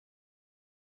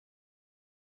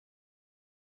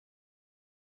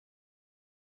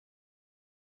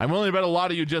 I'm willing to bet a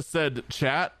lot of you just said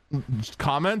chat,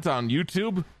 comment on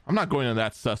YouTube. I'm not going to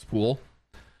that cesspool.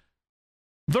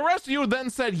 The rest of you then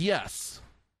said yes.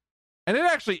 And it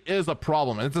actually is a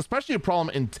problem. And it's especially a problem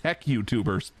in tech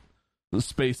YouTubers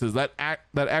spaces that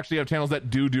actually have channels that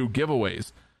do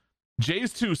giveaways.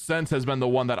 Jay's 2 cents has been the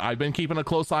one that I've been keeping a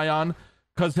close eye on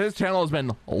because his channel has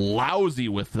been lousy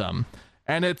with them.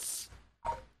 And it's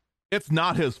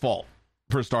not his fault,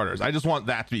 for starters. I just want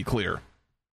that to be clear.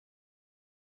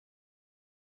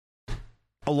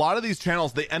 A lot of these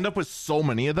channels, they end up with so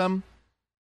many of them.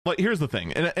 But here's the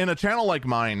thing. In a channel like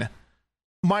mine,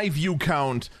 my view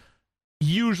count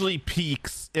usually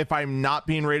peaks, if I'm not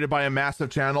being rated by a massive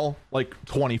channel, like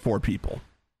 24 people.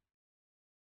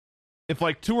 If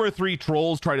like 2 or 3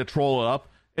 trolls try to troll it up,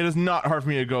 it is not hard for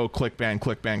me to go click ban,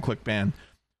 click ban, click ban.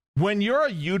 When you're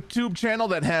a YouTube channel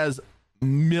that has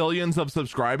millions of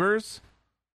subscribers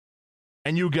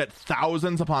and you get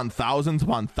thousands upon thousands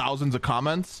upon thousands of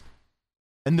comments,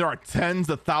 and there are tens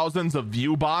of thousands of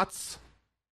view bots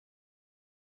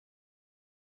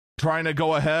trying to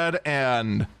go ahead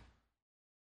and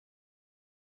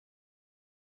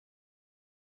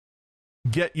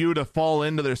get you to fall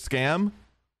into their scam,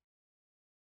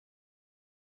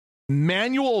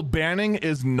 manual banning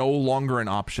is no longer an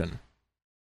option.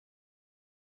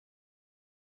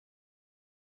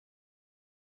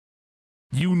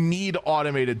 You need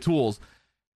automated tools.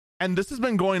 And this has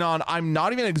been going on, I'm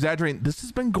not even exaggerating, this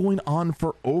has been going on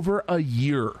for over a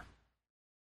year.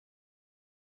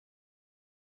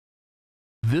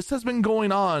 This has been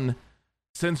going on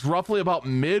since roughly about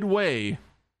midway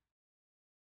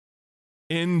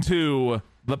into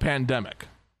the pandemic.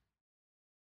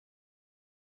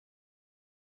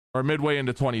 Or midway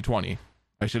into 2020,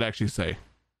 I should actually say.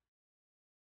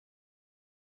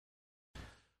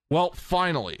 Well,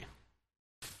 finally,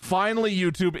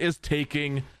 YouTube is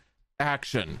taking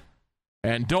action.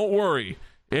 And don't worry,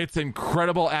 it's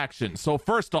incredible action. So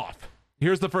first off,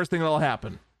 here's the first thing that'll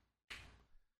happen.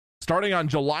 Starting on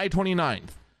July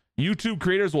 29th, YouTube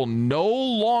creators will no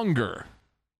longer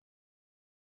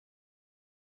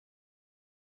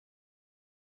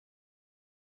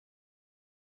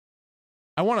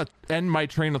I want to end my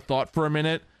train of thought for a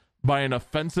minute by an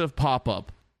offensive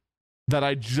pop-up that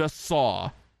I just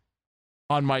saw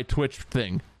on my Twitch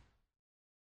thing.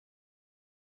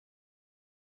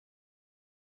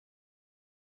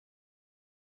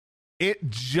 It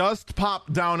just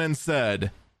popped down and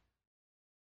said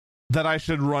that I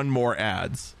should run more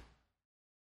ads.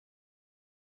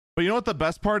 But you know what the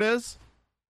best part is?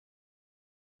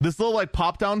 This little like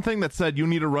pop down thing that said you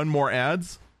need to run more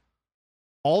ads.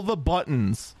 All the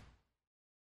buttons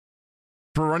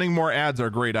for running more ads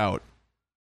are grayed out.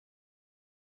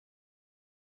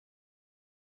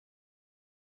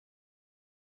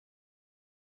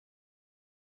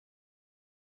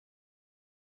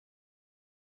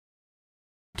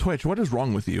 Twitch, what is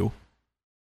wrong with you?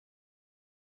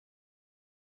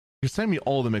 You're sending me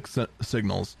all the mixed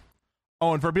signals.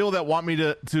 Oh, and for people that want me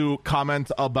to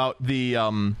comment about the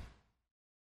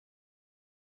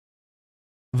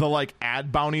like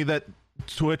ad bounty that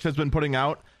Twitch has been putting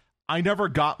out, I never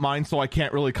got mine, so I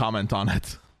can't really comment on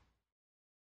it.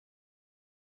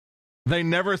 They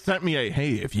never sent me a,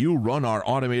 hey, if you run our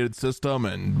automated system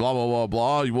and blah blah blah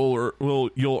blah,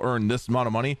 you'll earn this amount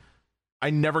of money.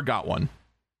 I never got one.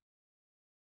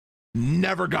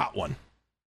 Never got one.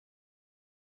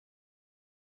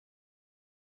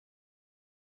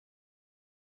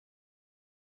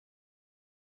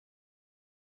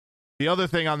 The other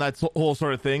thing on that whole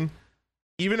sort of thing,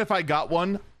 even if I got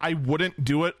one, I wouldn't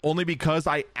do it only because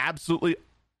I absolutely,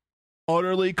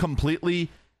 utterly, completely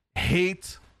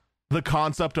hate the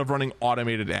concept of running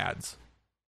automated ads.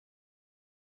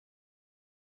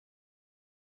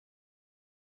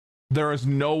 There is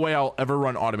no way I'll ever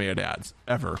run automated ads,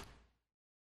 ever.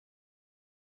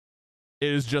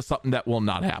 It is just something that will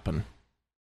not happen.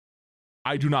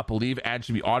 I do not believe ads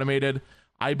should be automated.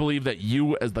 I believe that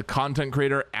you, as the content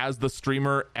creator, as the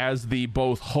streamer, as the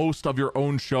both host of your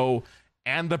own show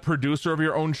and the producer of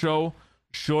your own show,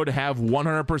 should have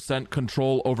 100%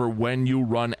 control over when you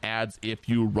run ads, if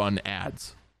you run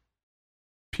ads.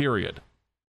 Period.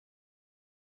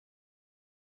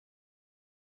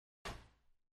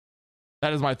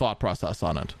 That is my thought process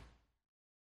on it.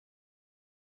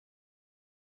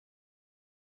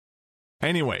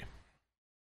 Anyway,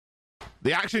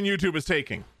 the action YouTube is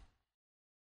taking.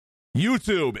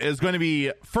 YouTube is going to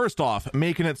be, first off,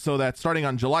 making it so that starting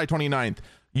on July 29th,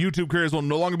 YouTube creators will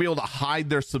no longer be able to hide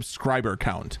their subscriber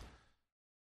count.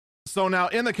 So now,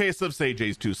 in the case of, say,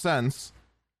 Jay's 2 cents,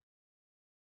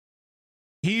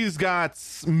 he's got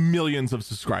millions of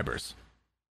subscribers.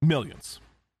 Millions.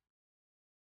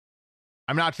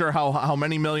 I'm not sure how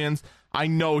many millions. I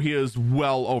know he is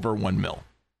well over 1 mil.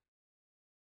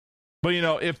 But, you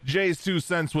know, if Jay's 2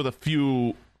 cents with a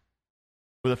few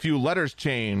letters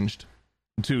changed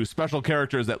to special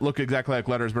characters that look exactly like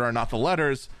letters but are not the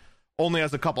letters, only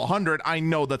has a couple hundred, I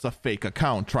know that's a fake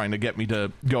account trying to get me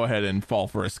to go ahead and fall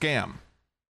for a scam.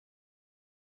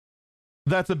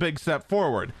 That's a big step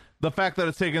forward. The fact that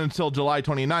it's taken until July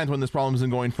 29th when this problem has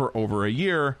been going for over a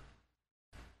year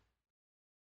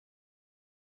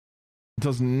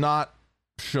does not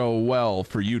show well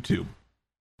for YouTube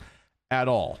at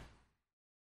all.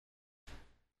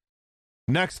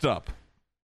 Next up,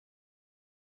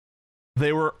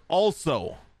 they were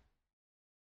also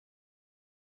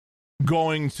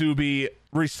going to be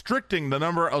restricting the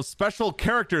number of special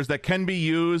characters that can be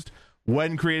used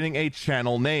when creating a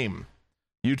channel name.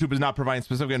 YouTube is not providing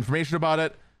specific information about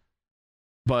it,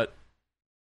 but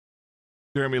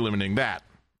they're going to be limiting that.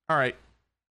 All right,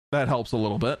 that helps a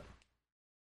little bit.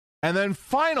 And then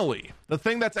finally, the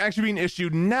thing that's actually being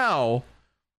issued now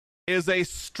is a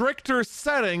stricter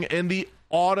setting in the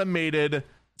automated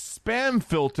spam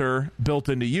filter built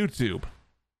into YouTube.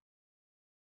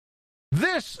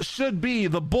 This should be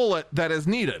the bullet that is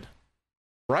needed,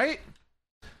 right?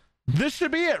 This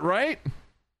should be it, right?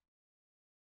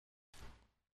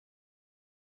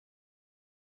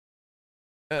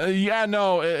 Yeah,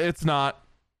 no, it's not.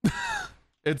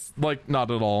 It's like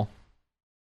not at all.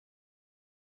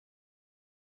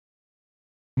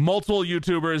 Multiple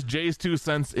YouTubers, Jay's 2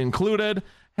 cents included,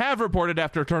 have reported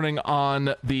after turning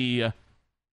on the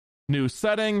new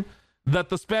setting that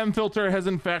the spam filter has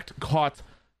in fact caught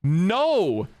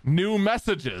no new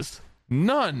messages.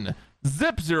 None.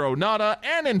 Zip, zero, nada,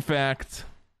 and in fact,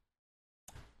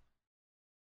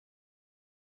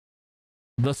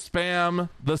 the spam,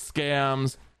 the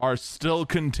scams are still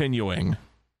continuing.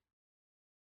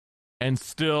 And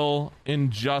still in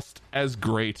just as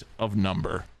great of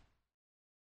number.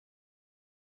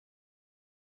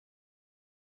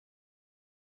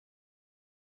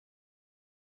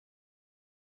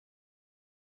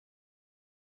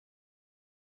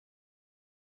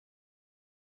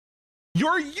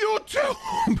 Your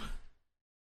YouTube!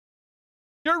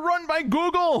 You're run by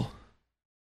Google!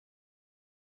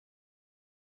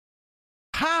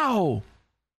 How?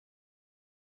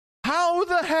 How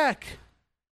the heck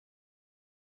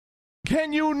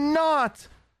can you not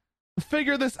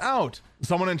figure this out?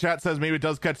 Someone in chat says maybe it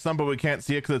does catch some, but we can't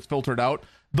see it because it's filtered out.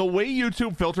 The way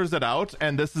YouTube filters it out,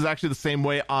 and this is actually the same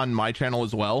way on my channel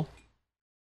as well,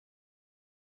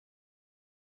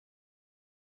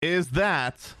 is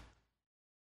that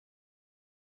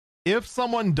if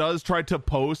someone does try to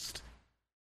post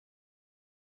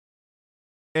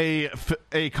a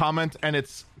comment and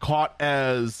it's caught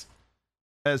as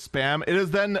spam, it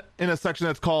is then in a section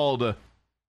that's called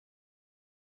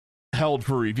held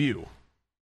for review.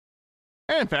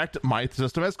 And in fact, my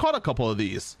system has caught a couple of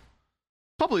these.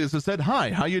 A couple of these have said,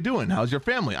 "Hi, how you doing? How's your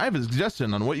family? I have a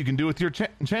suggestion on what you can do with your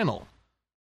channel."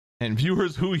 And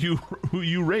viewers who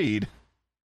you raid.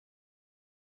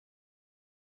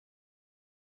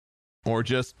 Or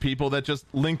just people that just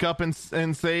link up and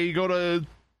say, go to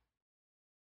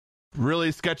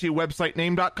really sketchy website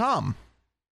name.com.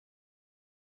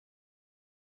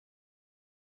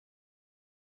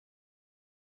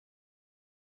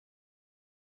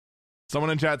 Someone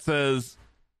in chat says,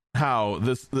 how?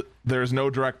 There's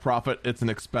no direct profit, it's an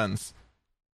expense.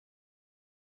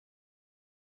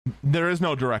 There is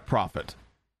no direct profit.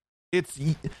 It's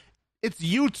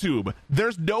YouTube.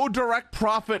 There's no direct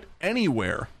profit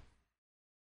anywhere.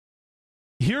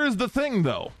 Here's the thing,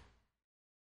 though.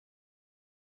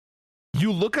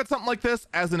 You look at something like this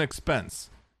as an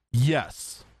expense.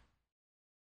 Yes.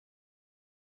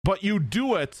 But you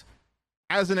do it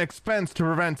as an expense to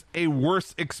prevent a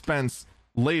worse expense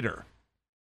later.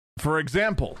 For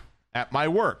example, at my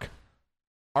work,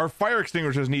 our fire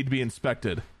extinguishers need to be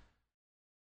inspected.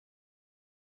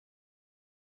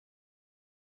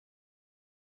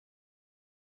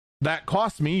 That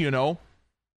costs me,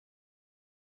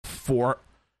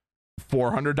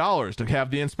 $400 to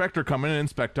have the inspector come in and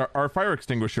inspect our fire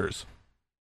extinguishers.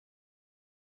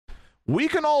 We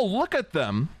can all look at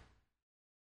them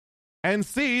and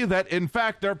see that, in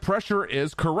fact, their pressure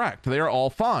is correct. They are all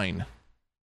fine.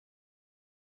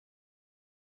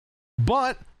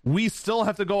 But we still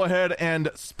have to go ahead and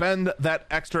spend that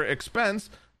extra expense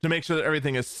to make sure that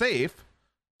everything is safe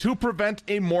to prevent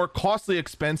a more costly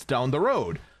expense down the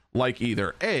road, like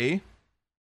either A,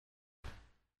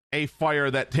 a fire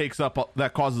that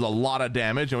that causes a lot of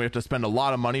damage and we have to spend a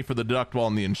lot of money for the deductible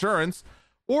and the insurance,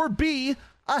 or B,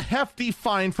 a hefty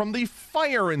fine from the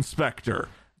fire inspector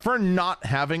for not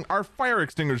having our fire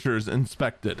extinguishers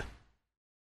inspected.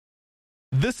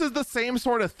 This is the same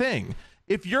sort of thing.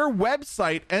 If your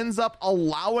website ends up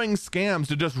allowing scams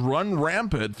to just run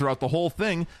rampant throughout the whole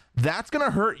thing, that's going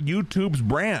to hurt YouTube's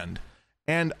brand.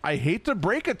 And I hate to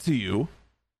break it to you,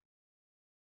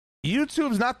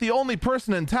 YouTube's not the only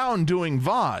person in town doing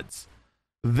VODs.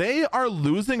 They are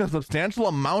losing a substantial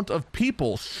amount of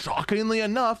people, shockingly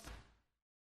enough,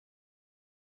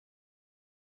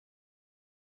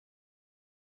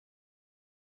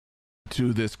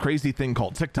 to this crazy thing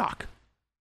called TikTok.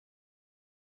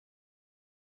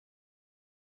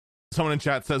 Someone in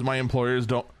chat says my employers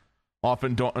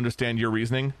often don't understand your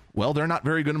reasoning. Well, they're not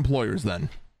very good employers then.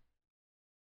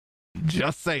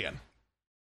 Just saying.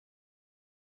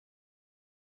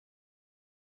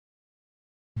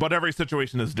 But every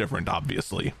situation is different,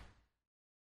 obviously.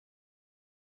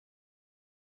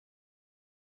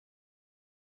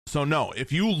 So no,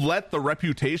 if you let the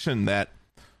reputation that,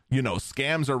 you know,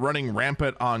 scams are running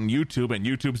rampant on YouTube and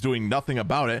YouTube's doing nothing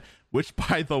about it, which,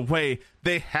 by the way,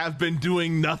 they have been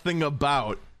doing nothing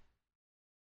about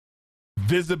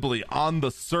visibly on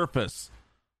the surface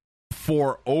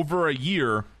for over a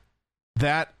year,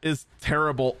 that is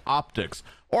terrible optics.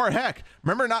 Or heck,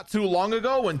 remember not too long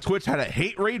ago when Twitch had a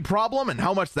hate raid problem and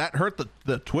how much that hurt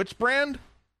the Twitch brand?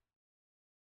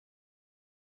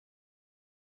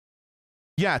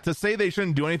 Yeah, to say they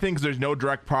shouldn't do anything because there's no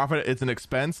direct profit, it's an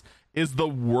expense, is the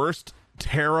worst,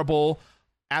 terrible,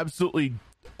 absolutely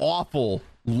awful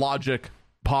logic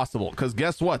possible. Because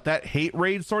guess what? That hate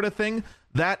raid sort of thing,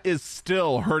 that is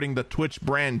still hurting the Twitch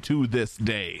brand to this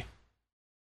day.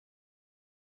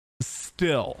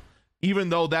 Still. Even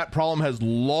though that problem has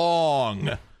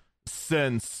long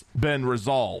since been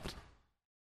resolved.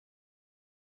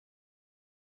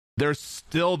 There's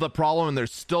still the problem, and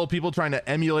there's still people trying to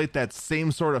emulate that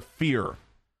same sort of fear.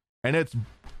 And it's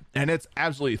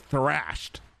absolutely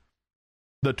thrashed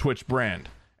the Twitch brand.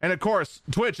 And of course,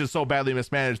 Twitch is so badly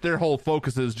mismanaged, their whole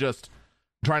focus is just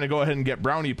trying to go ahead and get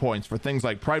brownie points for things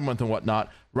like Pride Month and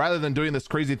whatnot, rather than doing this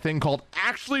crazy thing called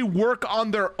actually work on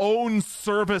their own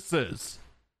services.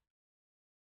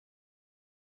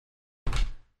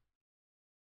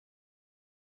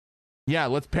 Yeah,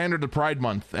 let's pander to Pride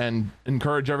Month and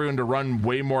encourage everyone to run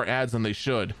way more ads than they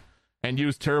should and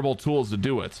use terrible tools to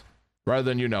do it, rather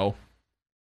than, you know,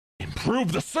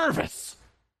 improve the service.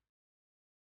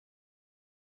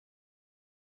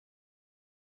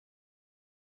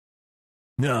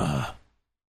 We're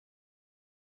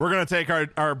going to take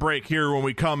our break here. When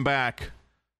we come back,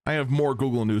 I have more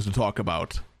Google news to talk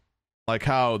about, like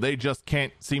how they just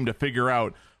can't seem to figure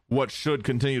out what should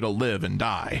continue to live and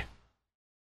die.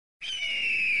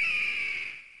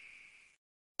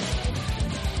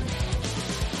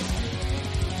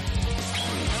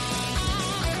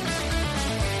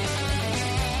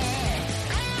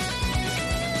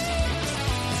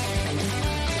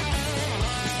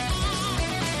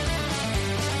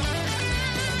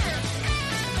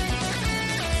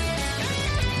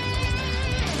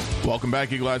 Welcome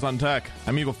back, Eagle Eyes on Tech.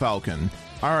 I'm Eagle Falcon.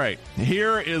 All right,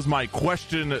 here is my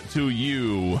question to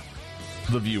you,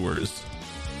 the viewers,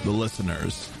 the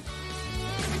listeners.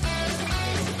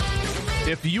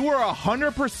 If you were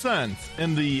 100%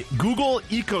 in the Google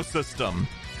ecosystem,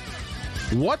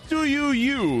 what do you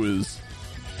use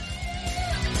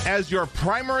as your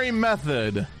primary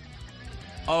method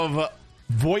of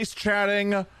voice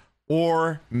chatting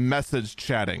or message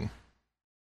chatting?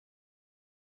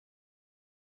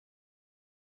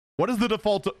 What is the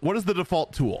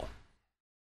default tool?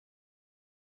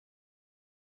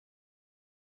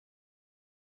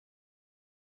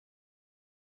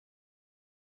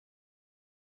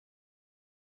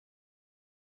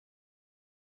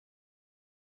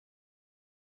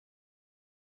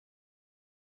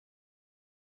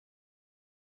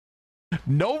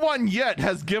 No one yet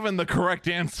has given the correct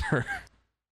answer.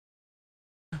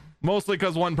 Mostly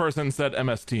because one person said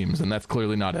MS Teams, and that's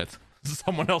clearly not it.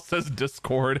 Someone else says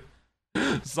Discord.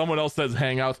 Someone else says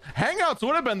Hangouts. Hangouts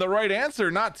would have been the right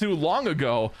answer not too long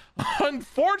ago.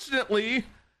 Unfortunately,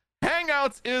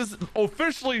 Hangouts is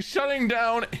officially shutting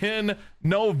down in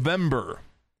November.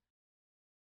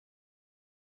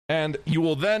 And you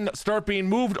will then start being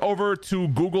moved over to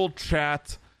Google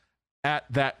Chat at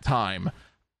that time.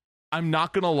 I'm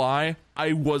not going to lie,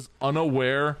 I was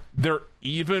unaware there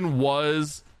even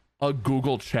was a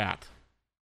Google Chat.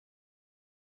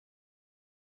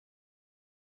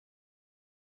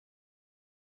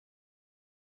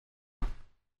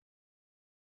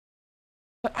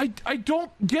 I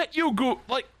don't get you,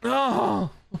 like, you know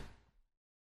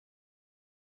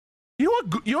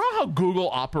how Google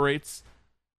operates?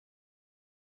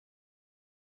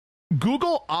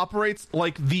 Google operates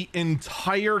like the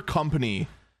entire company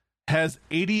has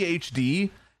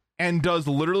ADHD and does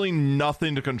literally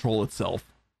nothing to control itself.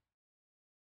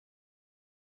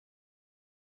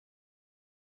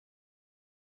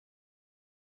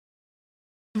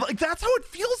 Like, that's how it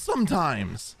feels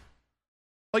sometimes.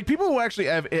 Like, people who actually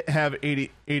have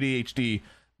ADHD,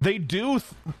 they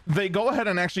go ahead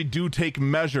and actually do take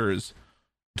measures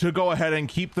to go ahead and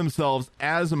keep themselves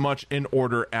as much in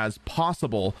order as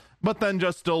possible, but then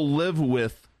just still live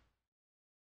with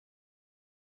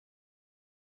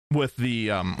the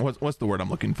what's the word I'm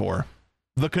looking for?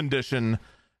 The condition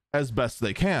as best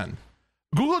they can.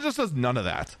 Google just does none of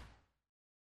that.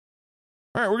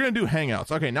 All right, we're going to do Hangouts.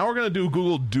 Okay, now we're going to do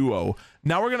Google Duo.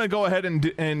 Now we're going to go ahead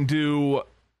and do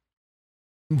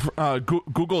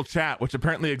Google Chat, which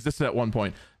apparently existed at one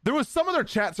point. There was some other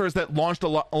chat service that launched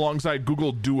alongside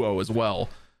Google Duo as well.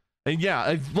 And yeah,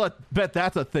 I bet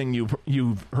that's a thing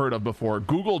you've heard of before.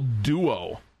 Google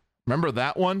Duo. Remember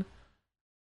that one?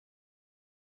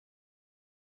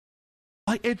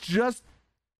 Like, it just,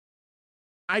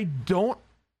 I don't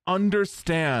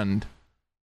understand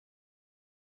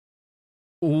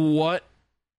what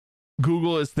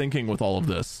Google is thinking with all of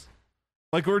this.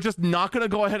 Like, we're just not going to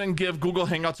go ahead and give Google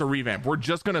Hangouts a revamp. We're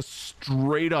just going to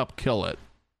straight up kill it.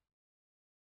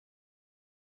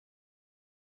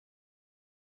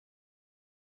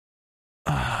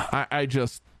 I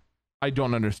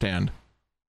don't understand.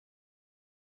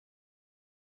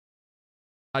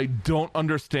 I don't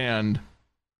understand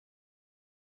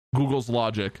Google's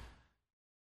logic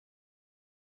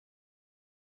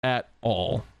at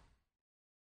all.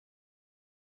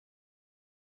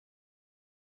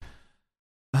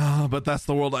 But that's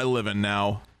the world I live in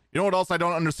now. You know what else I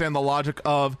don't understand the logic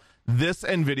of? This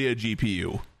NVIDIA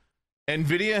GPU.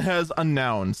 NVIDIA has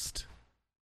announced,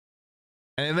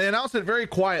 and they announced it very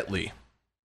quietly,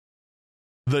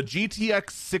 the GTX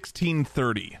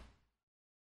 1630.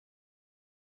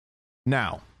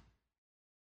 Now,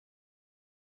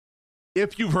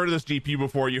 if you've heard of this GPU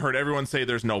before, you heard everyone say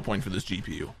there's no point for this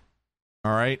GPU.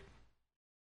 All right?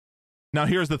 Now,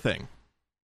 here's the thing.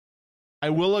 I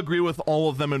will agree with all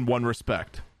of them in one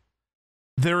respect.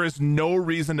 There is no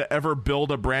reason to ever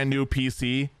build a brand new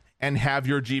PC and have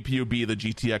your GPU be the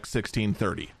GTX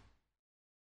 1630.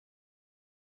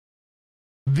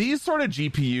 These sort of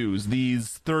GPUs,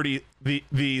 these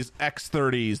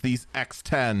X30s, these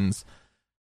X10s,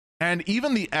 and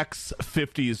even the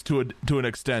X50s to an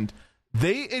extent,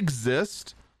 they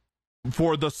exist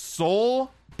for the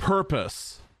sole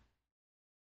purpose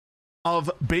of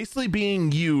basically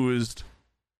being used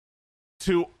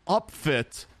to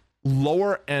upfit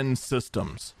lower end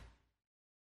systems.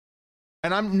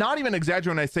 And I'm not even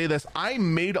exaggerating when I say this. I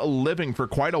made a living for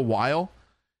quite a while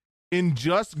in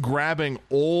just grabbing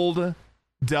old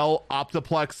Dell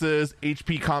Optiplexes,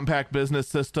 HP Compact Business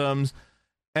Systems,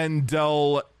 and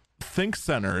Dell Think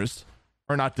Centers,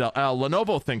 or not Dell,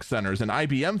 Lenovo Think Centers and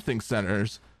IBM Think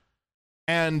Centers,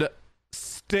 and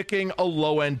sticking a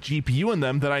low-end GPU in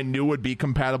them that I knew would be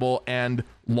compatible and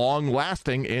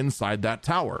long-lasting inside that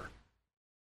tower.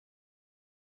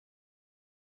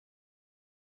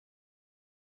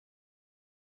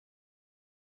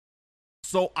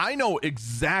 So I know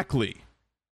exactly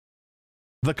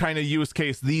the kind of use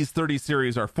case these 30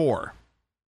 series are for.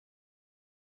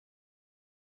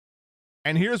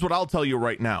 And here's what I'll tell you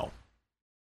right now.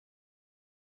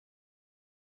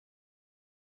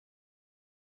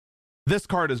 This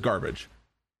card is garbage.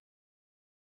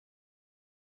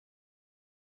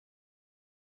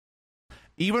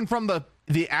 Even from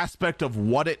the aspect of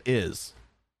what it is,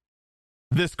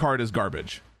 this card is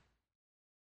garbage.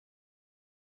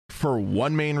 For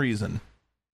one main reason.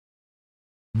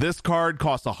 This card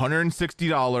costs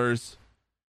 $160,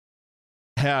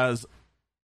 has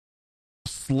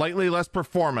slightly less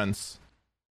performance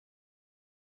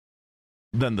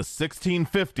than the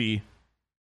 1650,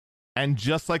 and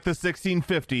just like the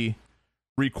 1650,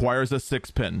 requires a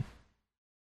 6-pin.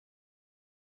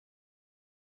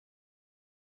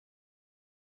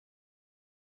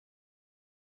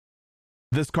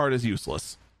 This card is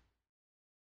useless.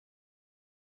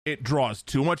 It draws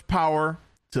too much power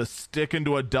to stick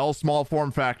into a Dell small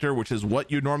form factor, which is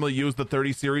what you normally use the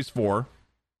 30 series for.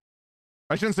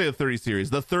 I shouldn't say the 30 series,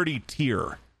 the 30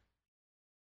 tier.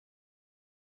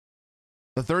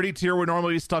 The 30 tier would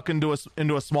normally be stuck into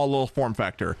a small little form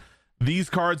factor. These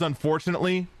cards,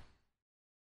 unfortunately,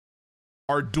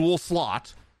 are dual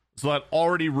slot, so that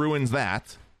already ruins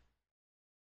that.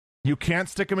 You can't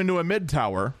stick them into a mid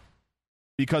tower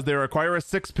because they require a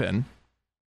 6-pin,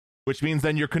 which means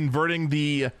then you're converting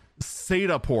the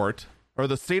SATA port or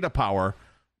the SATA power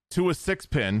to a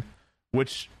 6-pin,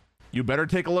 which you better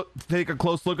take a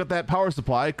close look at that power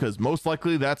supply, because most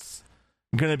likely that's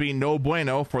going to be no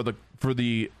bueno for the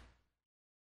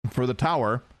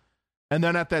tower. And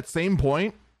then at that same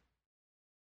point,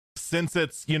 since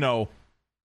it's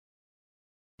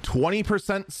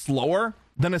 20% slower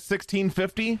than a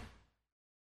 1650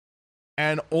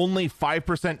 and only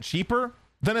 5% cheaper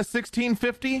than a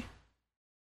 1650,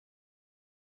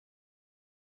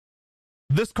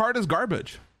 this card is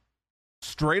garbage.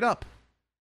 Straight up.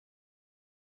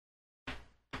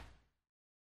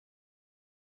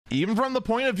 Even from the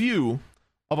point of view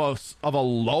of a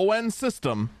low-end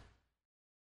system,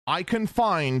 I can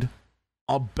find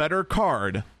a better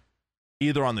card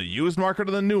either on the used market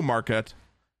or the new market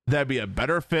that'd be a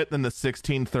better fit than the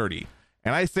 1630.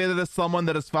 And I say that as someone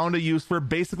that has found a use for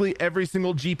basically every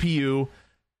single GPU,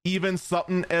 even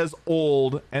something as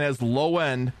old and as low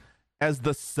end as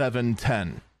the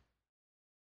 710.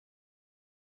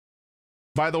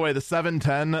 By the way, the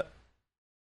 710,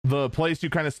 the place you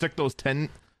kind of stick those 10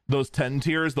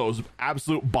 tiers, those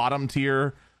absolute bottom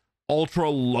tier, ultra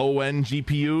low end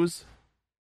GPUs,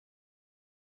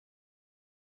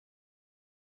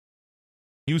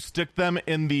 you stick them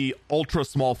in the ultra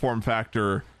small form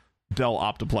factor Dell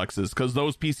Optiplexes, because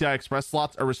those PCI Express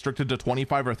slots are restricted to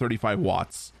 25 or 35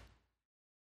 watts.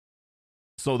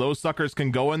 So those suckers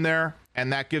can go in there,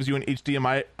 and that gives you an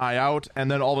HDMI out,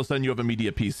 and then all of a sudden you have a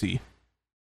media PC.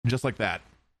 Just like that.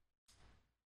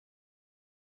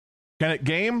 Can it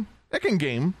game? It can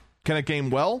game. Can it game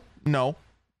well? No.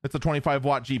 It's a 25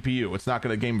 watt GPU. It's not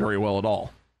going to game very well at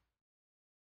all.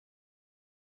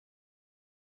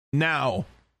 Now,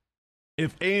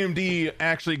 if AMD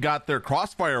actually got their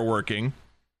Crossfire working,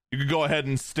 you could go ahead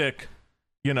and stick,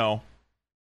 an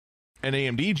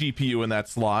AMD GPU in that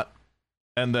slot,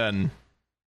 and then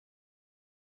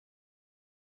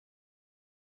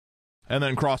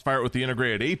Crossfire it with the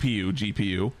integrated APU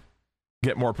GPU,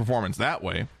 get more performance that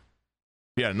way.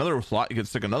 Yeah, another slot, you could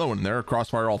stick another one in there,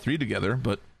 Crossfire all three together,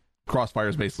 but Crossfire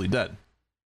is basically dead.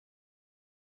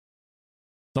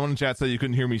 Someone in chat said you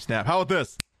couldn't hear me snap. How about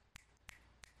this?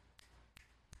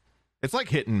 It's like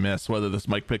hit and miss whether this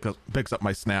mic picks up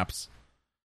my snaps.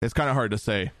 It's kind of hard to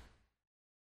say.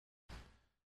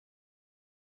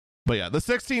 But yeah, the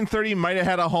 1630 might have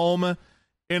had a home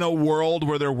in a world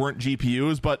where there weren't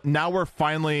GPUs, but now we're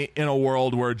finally in a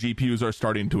world where GPUs are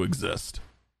starting to exist.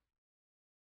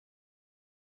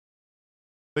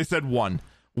 They said one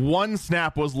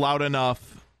snap was loud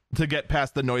enough to get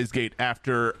past the noise gate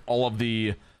after all of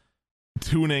the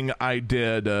tuning I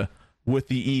did with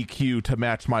the EQ to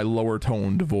match my lower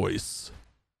toned voice.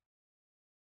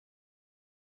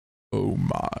 Oh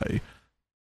my.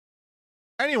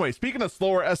 Anyway, speaking of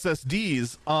slower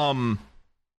SSDs,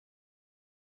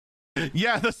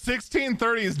 yeah, the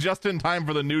 1630 is just in time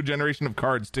for the new generation of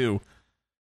cards too.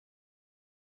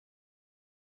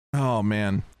 Oh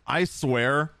man, I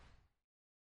swear,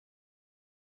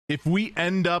 if we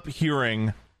end up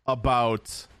hearing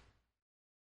about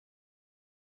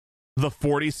the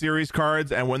 40 series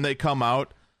cards and when they come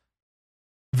out,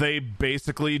 they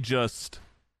basically just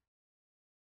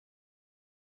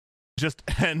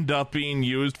end up being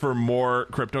used for more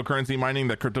cryptocurrency mining,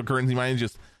 that cryptocurrency mining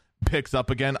just picks up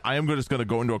again, I am just going to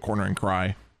go into a corner and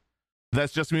cry.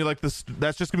 That's just gonna be like this.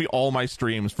 That's just gonna be all my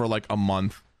streams for like a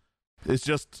month. It's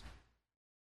just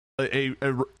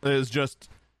is just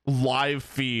live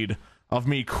feed of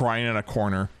me crying in a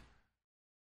corner.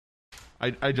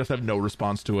 I just have no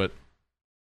response to it.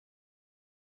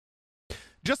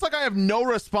 Just like I have no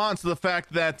response to the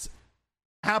fact that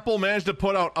Apple managed to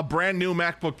put out a brand new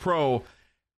MacBook Pro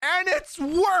and it's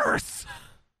worse.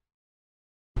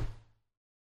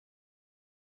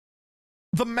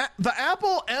 The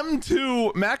Apple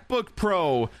M2 MacBook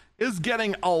Pro is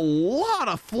getting a lot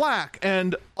of flack,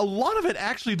 and a lot of it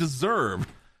actually deserved,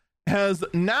 as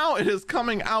now it is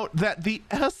coming out that the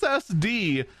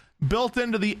SSD built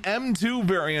into the M2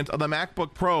 variant of the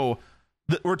MacBook Pro,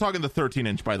 we're talking the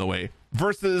 13-inch, by the way,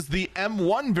 versus the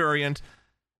M1 variant,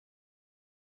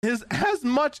 is as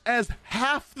much as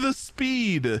half the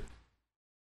speed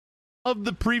of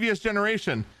the previous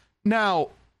generation. Now,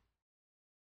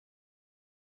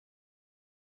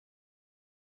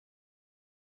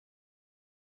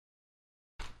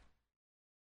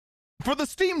 for the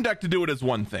Steam Deck to do it is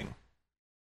one thing.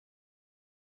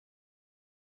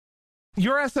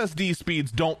 Your SSD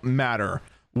speeds don't matter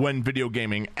when video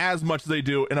gaming as much as they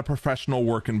do in a professional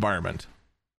work environment.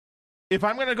 If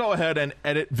I'm going to go ahead and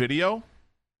edit video,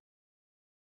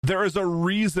 there is a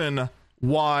reason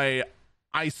why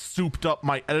I souped up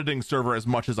my editing server as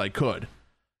much as I could.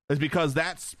 It's because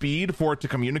that speed for it to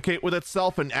communicate with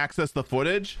itself and access the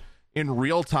footage in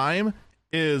real time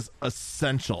is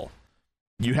essential.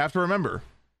 You have to remember,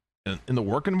 in the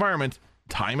work environment,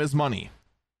 time is money.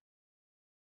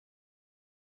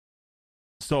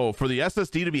 So for the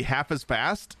SSD to be half as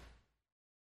fast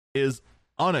is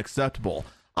unacceptable.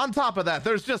 On top of that,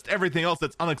 there's just everything else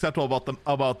that's unacceptable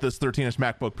about this 13-inch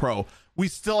MacBook Pro. We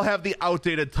still have the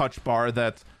outdated touch bar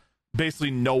that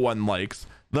basically no one likes.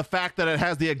 The fact that it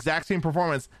has the exact same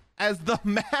performance as the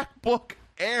MacBook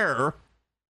Air.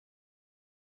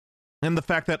 And the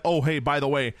fact that, oh, hey, by the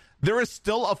way, there is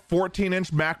still a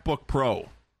 14-inch MacBook Pro.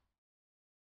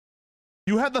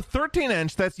 You have the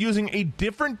 13-inch that's using a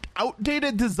different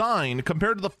outdated design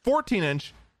compared to the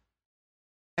 14-inch,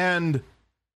 and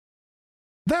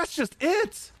that's just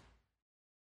it.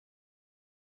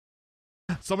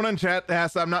 Someone in chat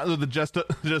asked, I'm not the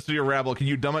just your rabble. Can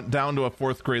you dumb it down to a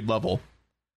 4th grade level?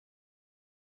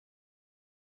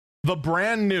 The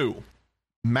brand new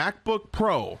MacBook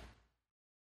Pro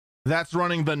that's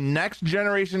running the next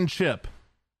generation chip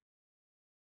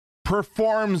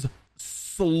performs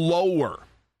slower,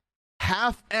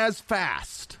 half as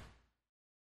fast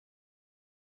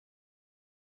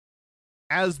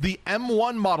as the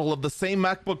M1 model of the same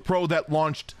MacBook Pro that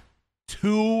launched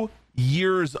 2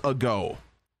 years ago.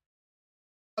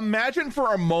 Imagine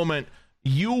for a moment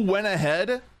you went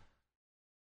ahead,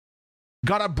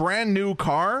 got a brand new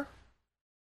car,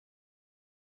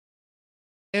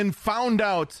 and found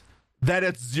out that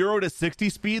it's 0 to 60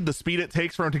 speed, the speed it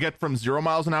takes for him to get from 0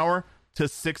 miles an hour to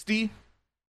 60,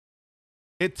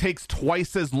 it takes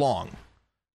twice as long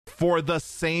for the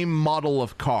same model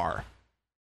of car.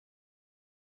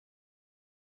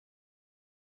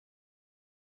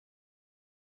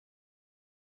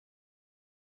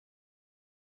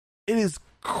 It is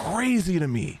crazy to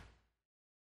me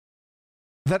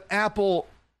that Apple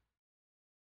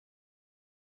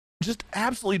just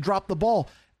absolutely dropped the ball.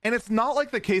 And it's not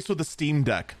like the case with the Steam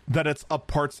Deck that it's a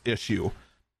parts issue.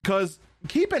 Because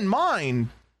keep in mind,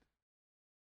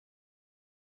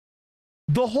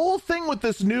 the whole thing with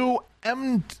this new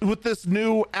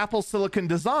Apple Silicon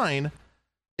design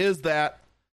is that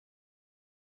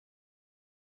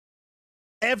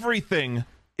everything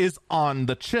is on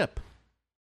the chip.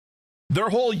 Their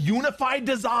whole unified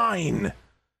design,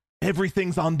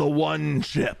 everything's on the one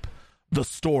chip. The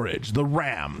storage, the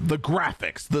RAM, the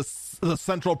graphics, the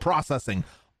central processing,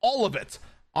 all of it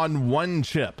on one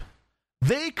chip.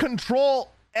 They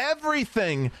control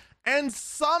everything, and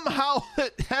somehow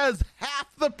it has half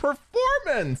the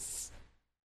performance.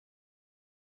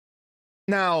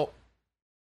 Now,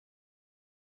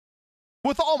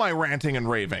 with all my ranting and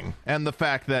raving and the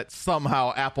fact that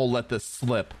somehow Apple let this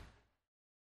slip,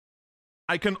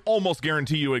 I can almost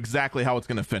guarantee you exactly how it's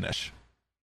going to finish.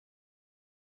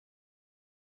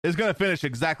 It's going to finish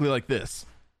exactly like this.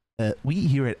 We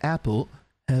here at Apple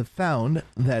have found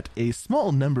that a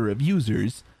small number of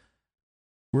users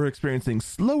were experiencing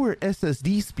slower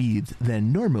SSD speeds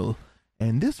than normal,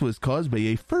 and this was caused by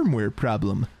a firmware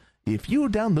problem. If you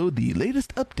download the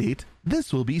latest update,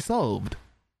 this will be solved.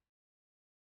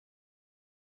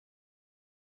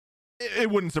 It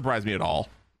wouldn't surprise me at all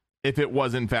if it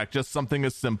was in fact just something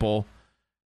as simple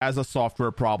as a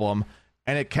software problem,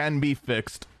 and it can be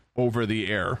fixed over the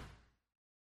air.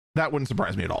 That wouldn't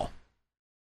surprise me at all.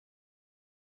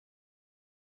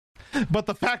 But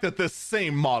the fact that this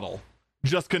same model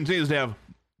just continues to have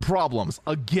problems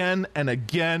again and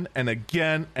again and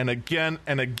again and again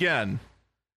and again,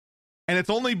 and it's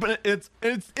only been its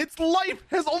life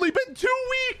has only been 2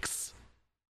 weeks.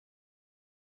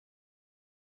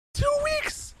 2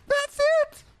 weeks. That's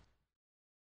it.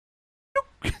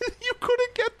 You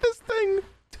couldn't get this thing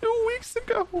 2 weeks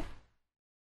ago.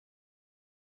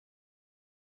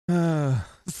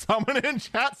 Someone in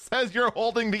chat says you're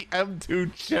holding the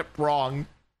M2 chip wrong.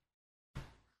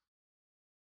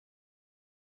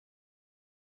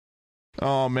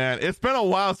 Oh man, it's been a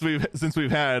while since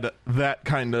we've had that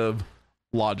kind of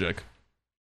logic.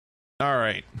 All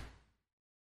right,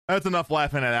 that's enough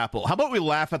laughing at Apple. How about we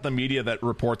laugh at the media that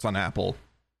reports on Apple?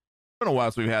 It's been a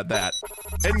while since we've had that.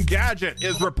 Engadget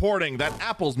is reporting that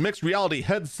Apple's mixed reality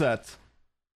headset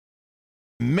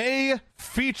may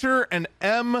feature an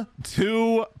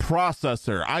M2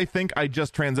 processor. I think I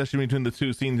just transitioned between the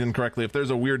two scenes incorrectly. If there's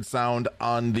a weird sound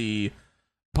on the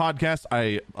podcast,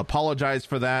 I apologize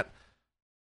for that.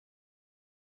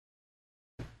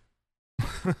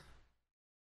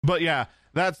 But yeah,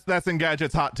 that's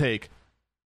Engadget's hot take.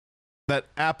 That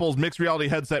Apple's mixed reality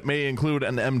headset may include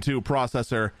an M2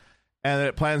 processor, and that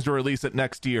it plans to release it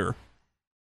next year.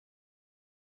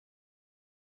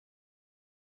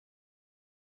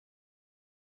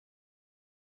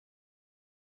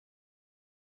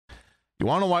 You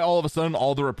want to know why all of a sudden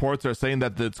all the reports are saying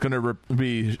that it's going to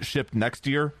be shipped next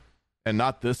year and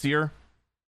not this year?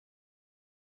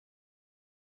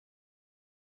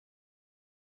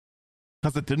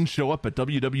 Because it didn't show up at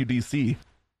WWDC.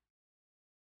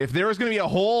 If there was going to be a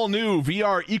whole new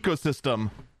VR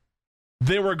ecosystem,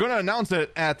 they were going to announce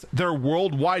it at their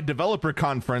worldwide developer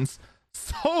conference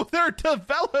so their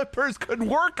developers could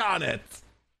work on it.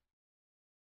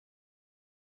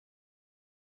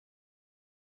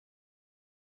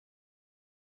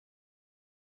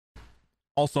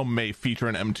 Also may feature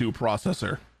an M2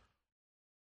 processor.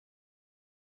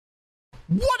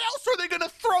 What else are they going to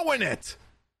throw in it?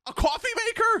 A coffee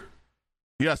maker?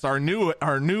 Yes, our new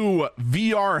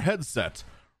VR headset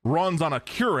runs on a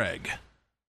Keurig.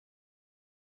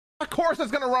 Of course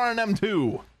it's going to run on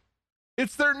M2.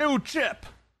 It's their new chip.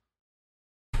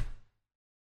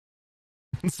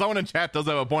 Someone in chat does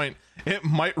have a point. It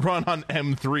might run on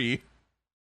M3.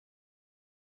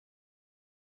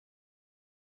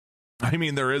 I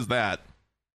mean, there is that.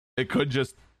 It could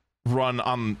just run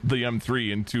on the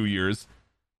M3 in 2 years.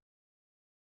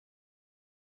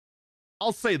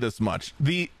 I'll say this much.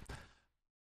 The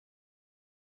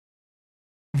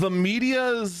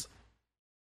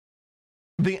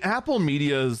Apple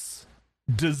media's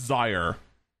desire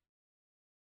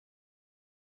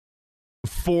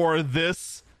for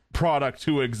this product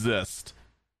to exist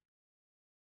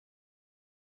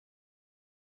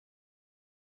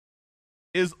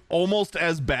is almost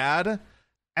as bad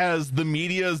as the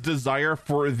media's desire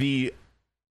for the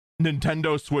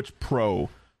Nintendo Switch Pro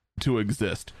to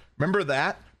exist. Remember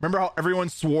that? Remember how everyone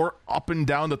swore up and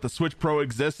down that the Switch Pro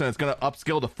exists and it's going to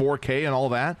upscale to 4K and all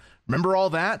that? Remember all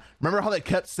that? Remember how they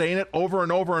kept saying it over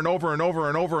and over and over and over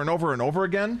and over and over and over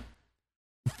again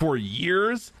for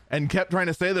years and kept trying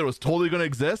to say that it was totally going to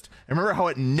exist? And remember how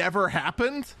it never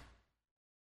happened?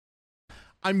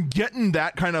 I'm getting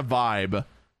that kind of vibe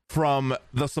from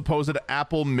the supposed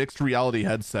Apple mixed reality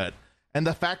headset. And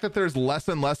the fact that there's less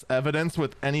and less evidence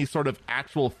with any sort of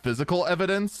actual physical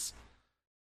evidence,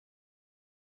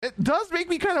 it does make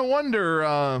me kind of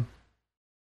wonder,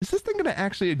 is this thing going to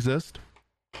actually exist?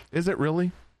 Is it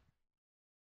really?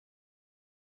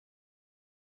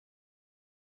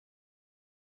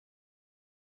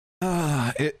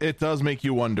 It does make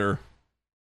you wonder.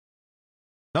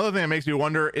 Another thing that makes me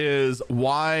wonder is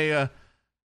why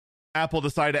Apple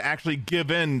decided to actually give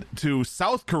in to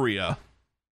South Korea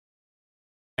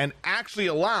and actually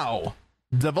allow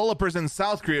developers in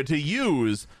South Korea to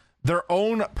use their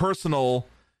own personal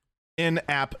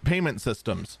in-app payment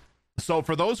systems. So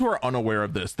for those who are unaware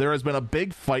of this, there has been a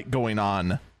big fight going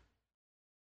on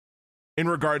in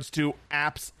regards to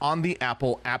apps on the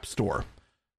Apple App Store.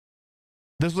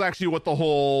 This was actually what the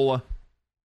whole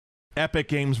Epic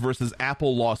Games versus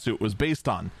Apple lawsuit was based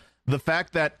on. The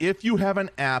fact that if you have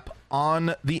an app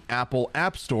on the Apple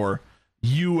App Store,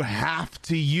 you have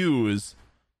to use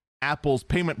Apple's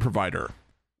payment provider,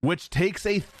 which takes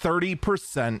a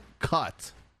 30%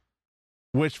 cut,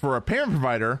 which for a payment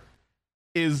provider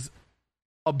is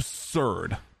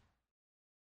absurd.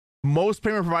 Most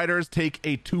payment providers take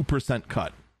a 2%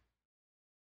 cut.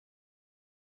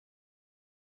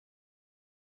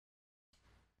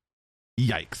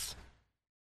 Yikes.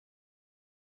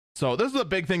 So this is a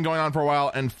big thing going on for a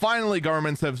while, and finally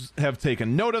governments have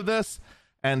taken note of this,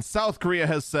 and South Korea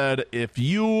has said, if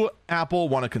you, Apple,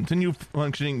 want to continue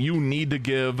functioning, you need to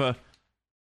give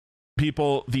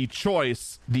people the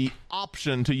choice, the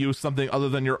option to use something other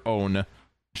than your own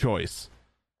choice.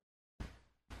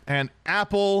 And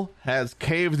Apple has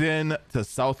caved in to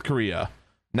South Korea.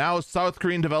 Now South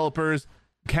Korean developers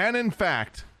can, in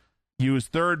fact, use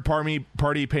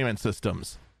third-party payment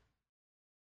systems,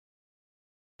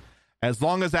 as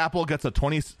long as Apple gets a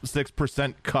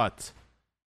 26% cut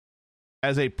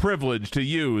as a privilege to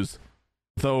use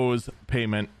those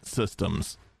payment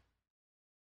systems.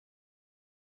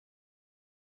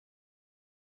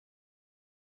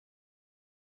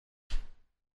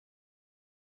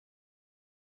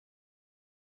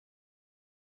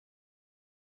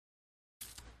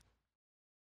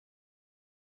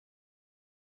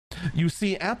 You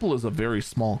see, Apple is a very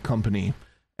small company,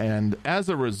 and as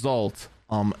a result,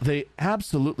 they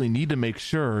absolutely need to make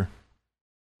sure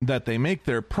that they make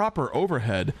their proper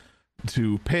overhead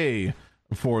to pay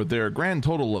for their grand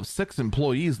total of 6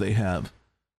 employees they have.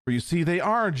 For you see, they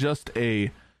are just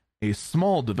a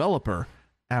small developer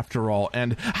after all.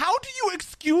 And how do you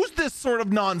excuse this sort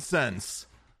of nonsense?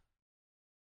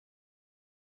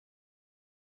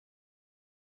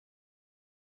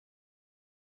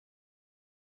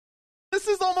 This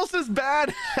is almost as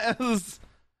bad as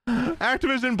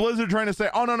Activision Blizzard trying to say,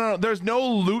 oh, no, there's no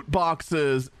loot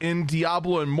boxes in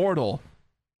Diablo Immortal.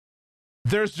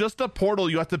 There's just a portal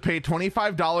you have to pay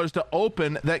 $25 to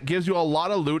open that gives you a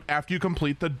lot of loot after you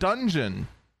complete the dungeon.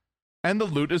 And the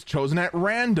loot is chosen at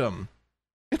random.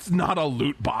 It's not a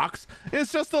loot box.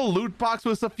 It's just a loot box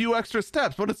with a few extra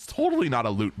steps, but it's totally not a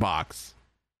loot box.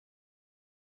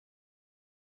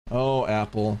 Oh,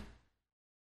 Apple.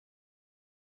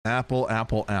 Apple.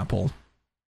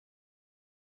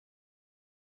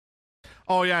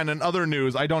 Oh, yeah, and in other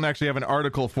news, I don't actually have an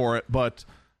article for it, but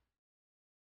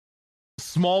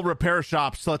small repair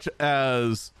shops such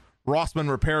as Rossmann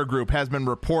Repair Group has been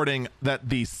reporting that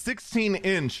the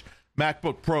 16-inch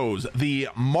MacBook Pros, the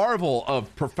marvel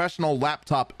of professional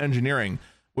laptop engineering,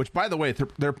 which, by the way,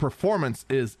 their performance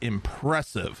is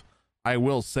impressive, I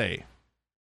will say.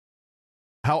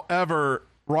 However,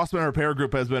 Rossmann Repair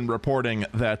Group has been reporting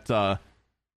that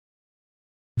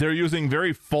they're using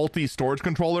very faulty storage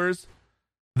controllers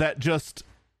that just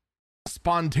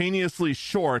spontaneously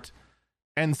short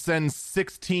and send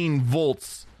 16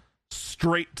 volts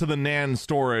straight to the NAND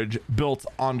storage built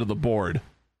onto the board,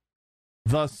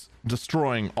 thus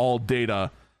destroying all data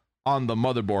on the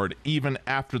motherboard even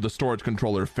after the storage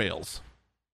controller fails.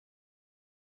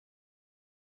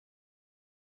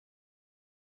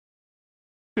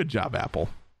 Good job, Apple.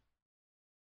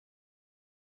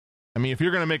 I mean, if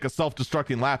you're going to make a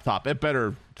self-destructing laptop, it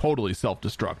better totally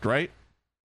self-destruct, right?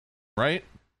 Right?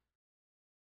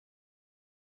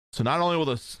 So not only will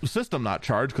the system not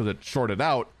charge because it's shorted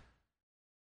out,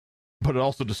 but it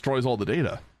also destroys all the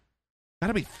data.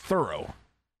 Gotta be thorough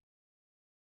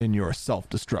in your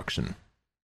self-destruction.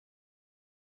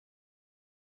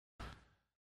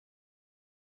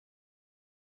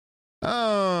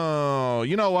 Oh,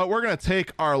 you know what? We're going to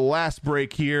take our last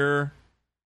break here.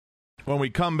 When we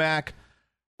come back,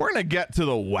 we're going to get to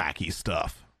the wacky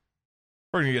stuff.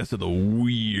 We're going to get to the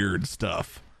weird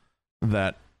stuff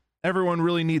that everyone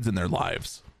really needs in their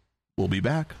lives. We'll be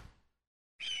back.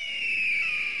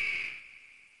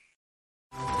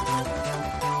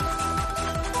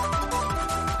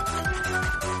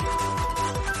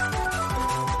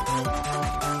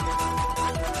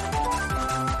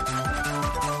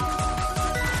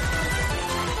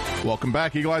 Welcome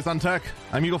back, Eagle Eyes on Tech.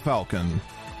 I'm Eagle Falcon.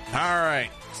 All right,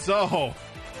 so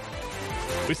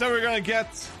we said we were going to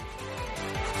get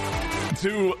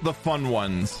to the fun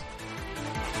ones.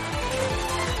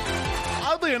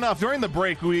 Oddly enough, during the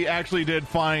break, we actually did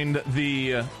find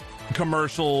the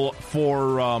commercial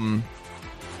for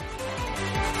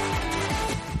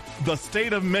the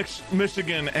state of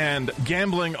Michigan and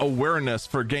gambling awareness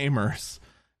for gamers.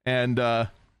 And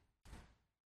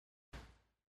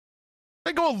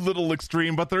they go a little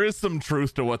extreme, but there is some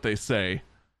truth to what they say.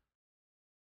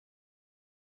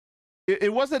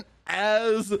 It wasn't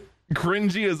as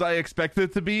cringy as I expected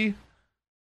it to be,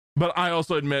 but I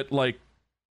also admit, like,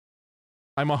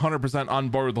 I'm 100% on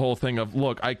board with the whole thing of,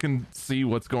 look, I can see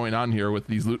what's going on here with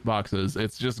these loot boxes.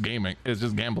 It's just gaming. It's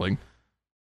just gambling.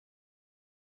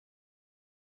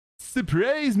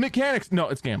 Surprise mechanics. No,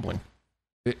 it's gambling.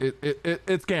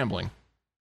 It's gambling.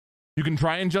 You can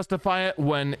try and justify it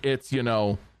when it's, you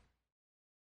know,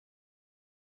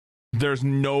 there's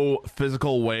no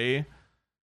physical way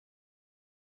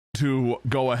to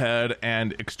go ahead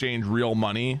and exchange real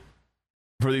money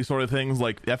for these sort of things,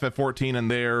 like FF14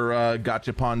 and their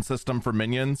gachapon system for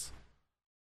minions.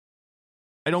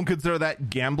 I don't consider that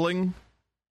gambling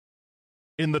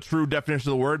in the true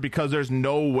definition of the word, because there's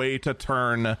no way to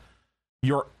turn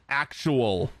your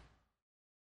actual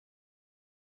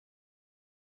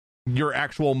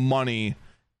money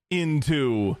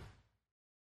into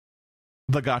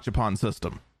the gachapon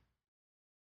system.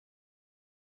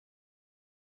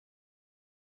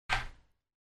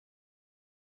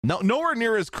 No, nowhere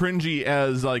near as cringy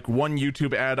as like one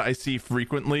YouTube ad I see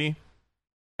frequently,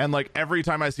 and like every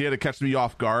time I see it, it catches me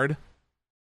off guard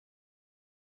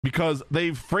because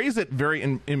they phrase it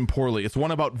very poorly. It's one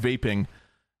about vaping,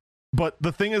 but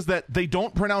the thing is that they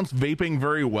don't pronounce vaping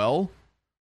very well.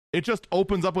 It just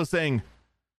opens up with saying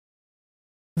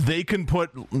they can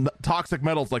put toxic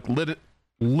metals like lead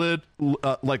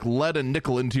and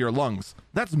nickel into your lungs.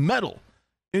 That's metal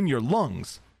in your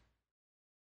lungs.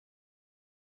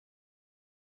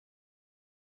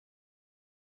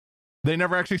 They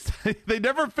never actually say, they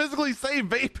never physically say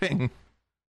vaping.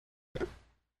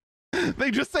 They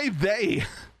just say they.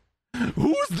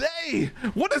 Who's they?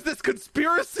 What is this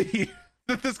conspiracy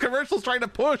that this commercial's trying to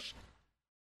push?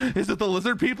 Is it the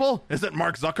lizard people? Is it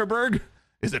Mark Zuckerberg?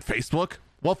 Is it Facebook?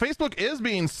 Well, Facebook is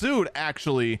being sued,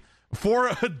 actually, for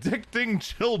addicting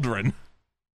children.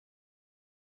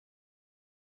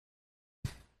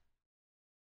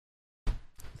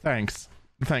 Thanks,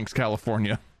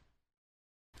 California.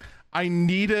 I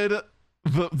needed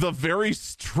the very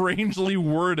strangely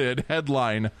worded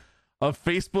headline of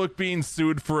Facebook being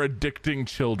sued for addicting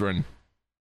children.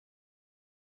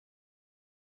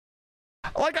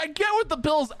 Like, I get what the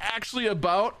bill's actually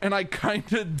about, and I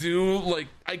kind of do, like,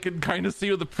 I can kind of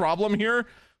see the problem here,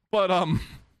 but,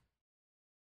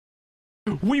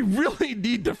 we really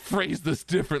need to phrase this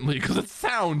differently, because it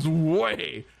sounds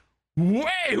way,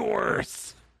 way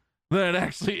worse than it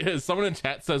actually is. Someone in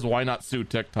chat says, why not sue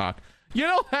TikTok? You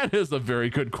know, that is a very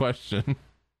good question.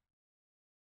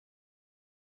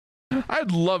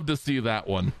 I'd love to see that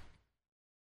one.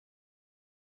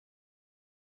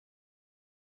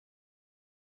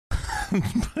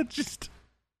 But just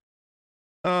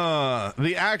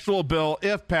The actual bill,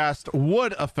 if passed,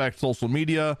 would affect social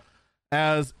media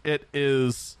as it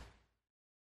is.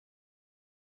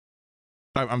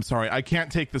 I'm sorry, I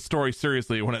can't take the story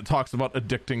seriously when it talks about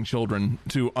addicting children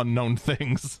to unknown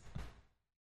things.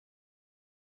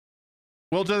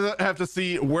 We'll just have to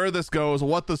see where this goes,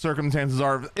 what the circumstances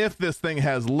are, if this thing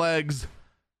has legs.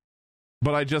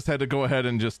 But I just had to go ahead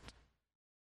and just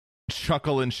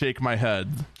chuckle and shake my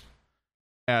head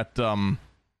at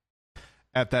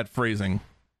that phrasing.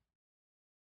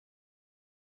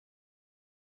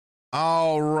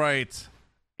 All right.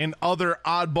 In other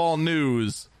oddball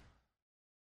news,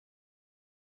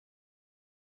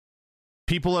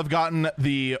 people have gotten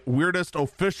the weirdest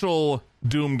official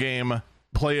Doom game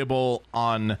playable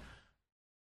on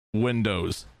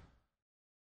Windows.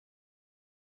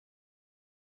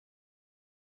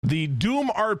 The Doom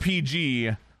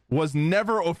RPG was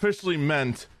never officially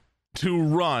meant to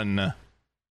run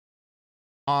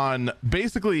on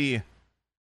basically,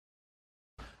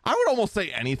 I would almost say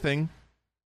anything.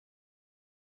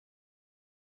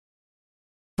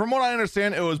 From what I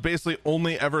understand, it was basically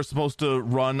only ever supposed to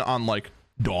run on like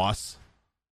DOS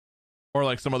or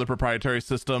like some other proprietary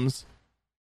systems.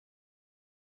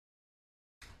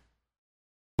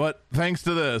 But thanks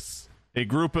to this, a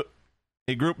group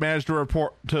managed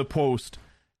to post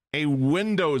a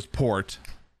Windows port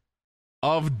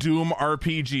of Doom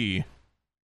RPG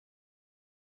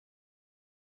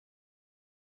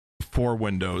for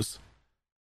Windows.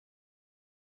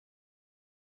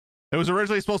 It was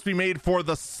originally supposed to be made for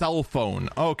the cell phone.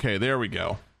 Okay, there we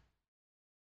go.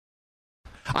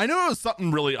 I knew it was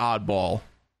something really oddball.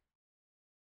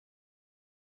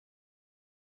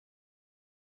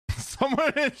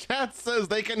 Someone in chat says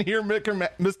they can hear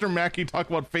Mr. Mackey talk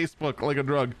about Facebook like a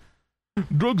drug.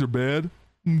 Drugs are bad.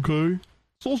 Okay.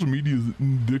 Social media is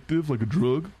addictive like a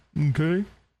drug. Okay.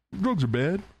 Drugs are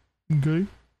bad. Okay.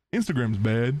 Instagram's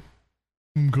bad.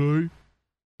 Okay.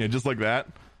 Yeah, just like that.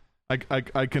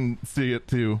 I can see it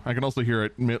too. I can also hear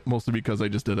it mostly because I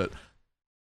just did it.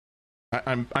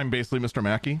 I'm basically Mr.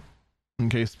 Mackey, in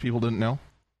case people didn't know.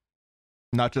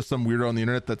 Not just some weirdo on the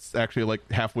internet that's actually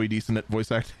like halfway decent at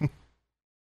voice acting.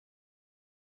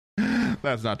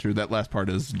 That's not true. That last part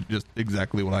is just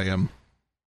exactly what I am.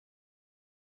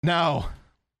 Now,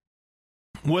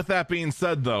 with that being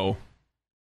said, though,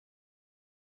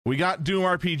 we got Doom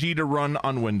RPG to run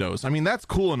on Windows. I mean, that's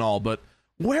cool and all, but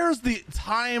where's the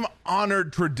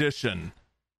time-honored tradition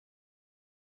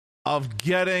of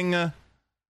getting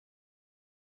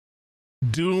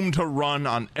Doom to run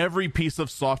on every piece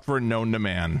of software known to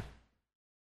man?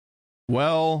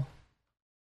 Well,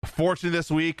 fortunately this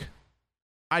week,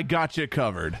 I got you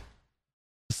covered.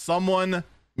 Someone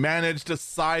managed to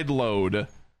sideload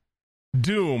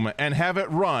Doom and have it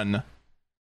run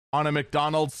on a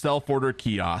McDonald's self-order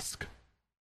kiosk.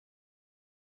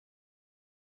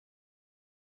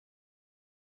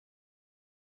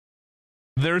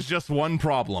 There's just one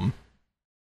problem.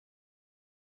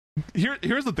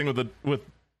 Here's the thing with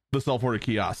the self-order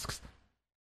kiosks.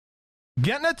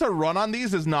 Getting it to run on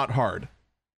these is not hard.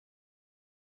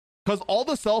 Because all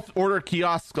the self-order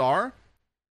kiosks are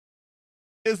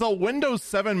is a Windows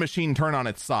 7 machine turn on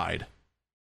its side.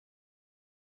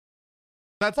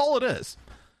 That's all it is.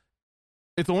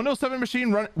 It's a Windows 7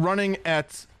 machine running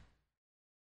at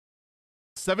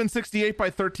 768 by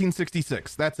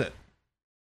 1366. That's it.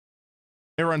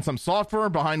 It runs some software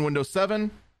behind Windows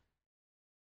 7.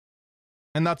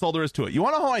 And that's all there is to it. You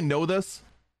want to know how I know this?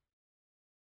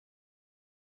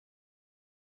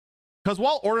 Because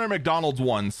while ordering McDonald's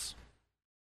once,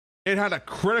 it had a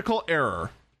critical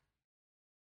error.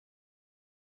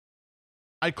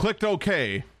 I clicked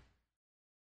OK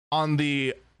on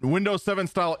the Windows 7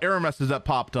 style error message that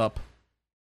popped up.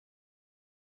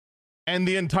 And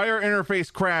the entire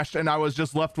interface crashed, and I was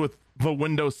just left with the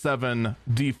Windows 7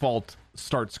 default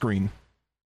start screen.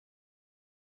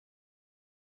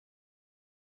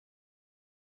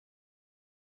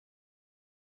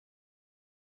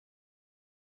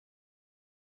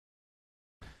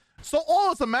 So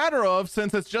all it's a matter of,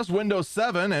 since it's just Windows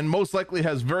 7 and most likely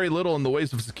has very little in the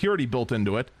ways of security built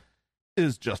into it,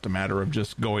 is just a matter of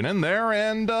just going in there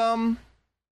and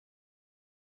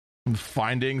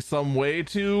finding some way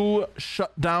to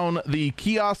shut down the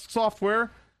kiosk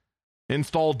software,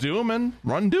 install Doom, and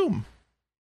run Doom.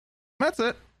 That's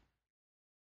it.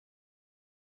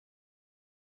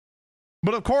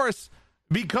 But of course,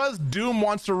 because Doom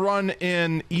wants to run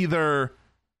in either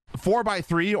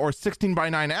 4:3 or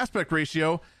 16:9 aspect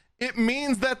ratio, it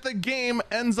means that the game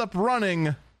ends up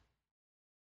running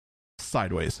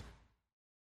sideways.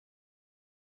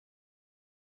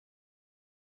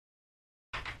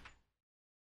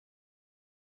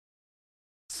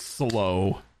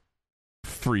 slow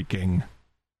freaking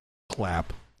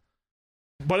clap.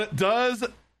 But it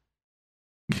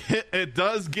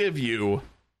does give you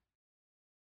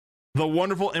the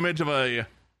wonderful image of a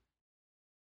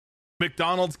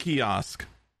McDonald's kiosk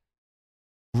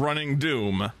running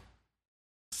Doom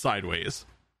sideways.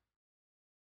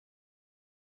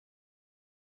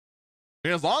 I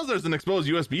mean, as long as there's an exposed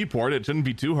USB port, it shouldn't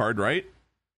be too hard, right?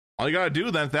 All you gotta do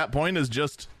then at that point is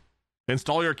just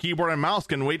install your keyboard and mouse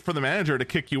and wait for the manager to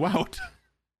kick you out.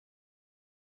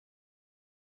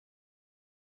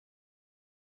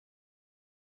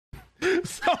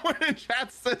 Someone in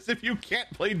chat says, if you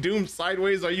can't play Doom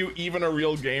sideways, are you even a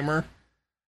real gamer?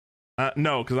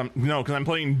 No, because I'm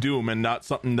playing Doom and not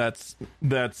something that's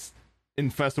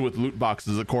infested with loot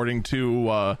boxes, according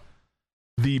to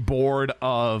the board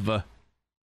of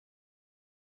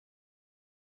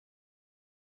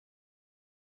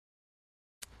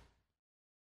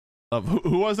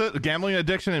who was it? Gambling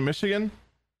addiction in Michigan?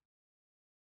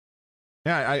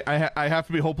 Yeah, I have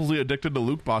to be hopelessly addicted to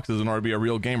loot boxes in order to be a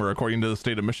real gamer, according to the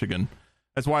state of Michigan.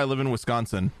 That's why I live in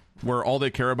Wisconsin, where all they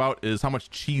care about is how much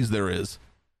cheese there is.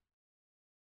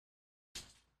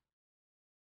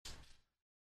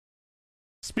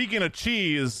 Speaking of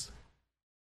cheese,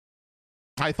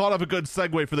 I thought of a good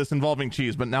segue for this involving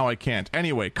cheese, but now I can't.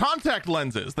 Anyway, contact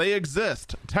lenses. They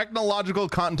exist. Technological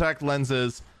contact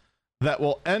lenses that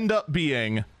will end up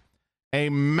being a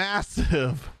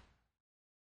massive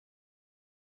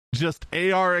just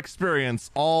AR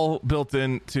experience, all built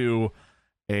into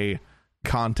a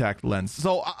contact lens.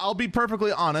 So I'll be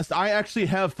perfectly honest, I actually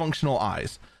have functional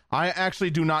eyes. I actually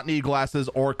do not need glasses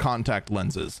or contact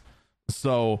lenses.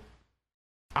 So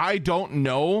I don't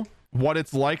know what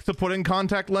it's like to put in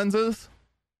contact lenses.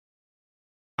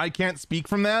 I can't speak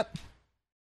from that.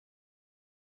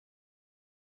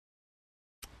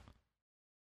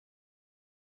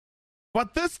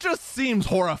 But this just seems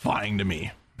horrifying to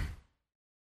me.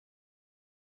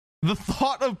 The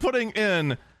thought of putting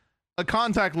in a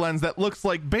contact lens that looks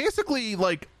like basically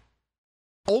like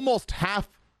almost half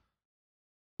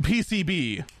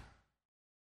PCB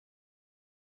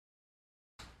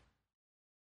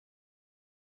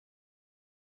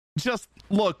just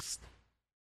looks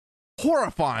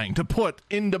horrifying to put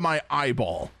into my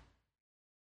eyeball.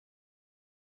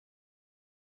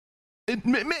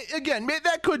 Again,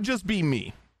 that could just be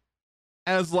me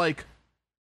as like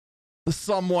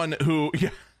someone who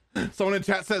someone in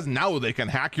chat says now they can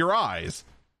hack your eyes.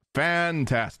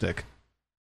 Fantastic.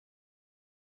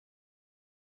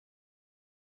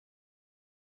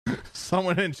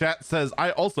 Someone in chat says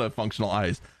I also have functional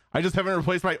eyes. I just haven't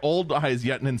replaced my old eyes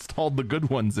yet and installed the good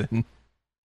ones in.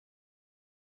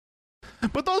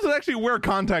 But those that actually wear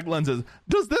contact lenses,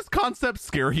 does this concept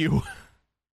scare you?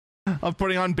 Of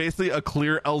putting on basically a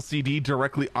clear LCD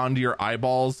directly onto your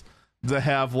eyeballs to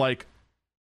have like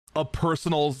a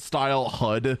personal style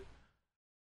HUD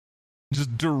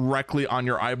just directly on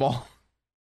your eyeball?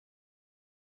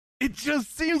 It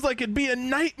just seems like it'd be a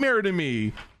nightmare to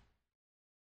me.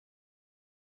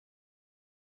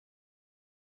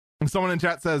 And someone in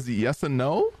chat says yes and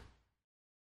no.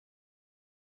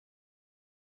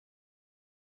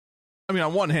 I mean,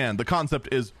 on one hand, the concept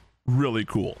is really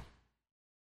cool.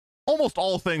 Almost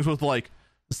all things with like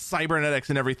cybernetics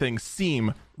and everything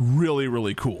seem really,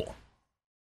 really cool.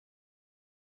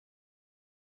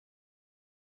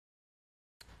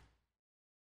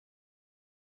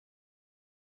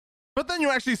 But then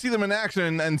you actually see them in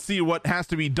action and see what has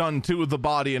to be done to the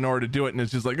body in order to do it, and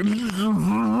it's just like I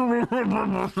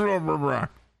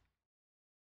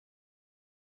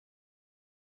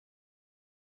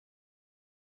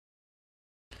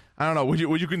don't know.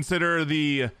 Would you consider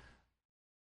the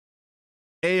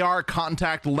AR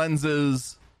contact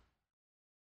lenses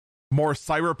more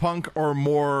cyberpunk or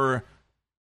more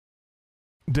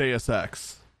Deus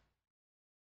Ex?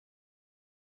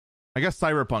 I guess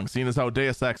cyberpunk, seeing as how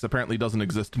Deus Ex apparently doesn't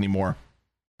exist anymore.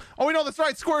 Oh, we know that's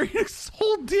right. Square Enix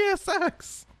sold Deus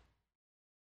Ex.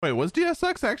 Wait, was Deus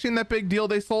Ex actually in that big deal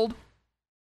they sold?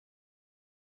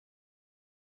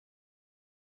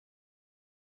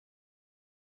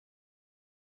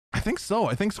 I think so.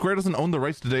 I think Square doesn't own the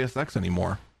rights to Deus Ex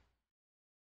anymore.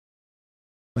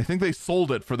 I think they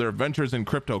sold it for their ventures in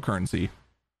cryptocurrency.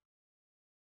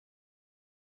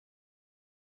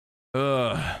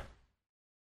 Ugh.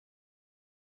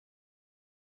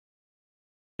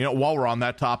 You know, while we're on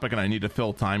that topic and I need to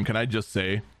fill time, can I just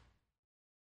say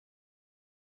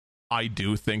I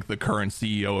do think the current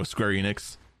CEO of Square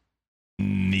Enix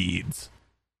needs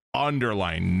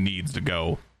to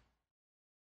go.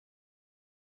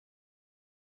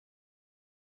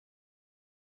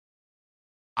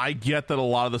 I get that a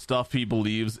lot of the stuff he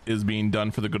believes is being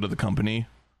done for the good of the company.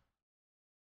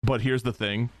 But here's the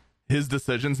thing. His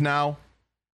decisions now,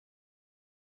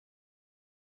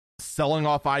 selling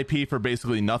off IP for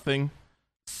basically nothing,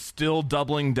 still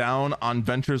doubling down on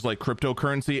ventures like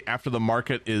cryptocurrency after the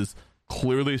market is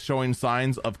clearly showing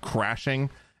signs of crashing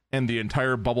and the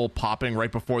entire bubble popping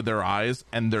right before their eyes,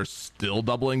 and they're still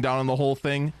doubling down on the whole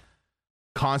thing,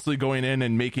 constantly going in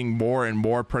and making more and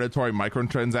more predatory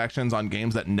microtransactions on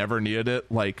games that never needed it,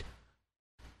 like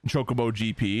Chocobo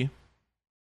GP.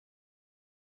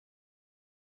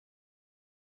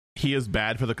 He is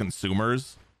bad for the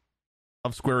consumers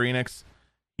of Square Enix.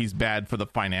 He's bad for the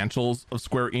financials of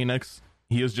Square Enix.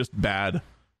 He is just bad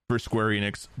for Square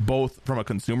Enix, both from a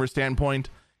consumer standpoint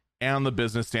and the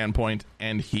business standpoint,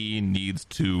 and he needs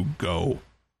to go.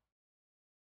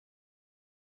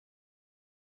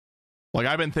 Like,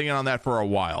 I've been thinking on that for a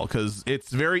while, because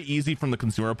it's very easy from the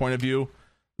consumer point of view,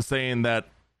 saying that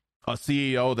a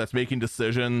CEO that's making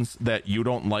decisions that you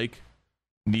don't like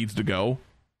needs to go.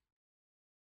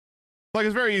 Like,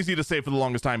 it's very easy to say for the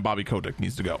longest time Bobby Kotick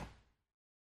needs to go.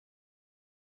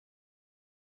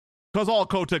 Because all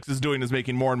Kotick is doing is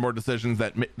making more and more decisions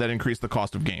that increase the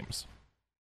cost of games.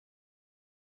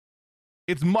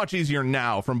 It's much easier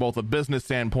now from both a business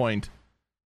standpoint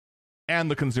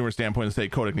and the consumer standpoint to say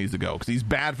Kotick needs to go, because he's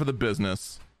bad for the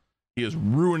business. He is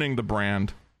ruining the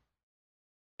brand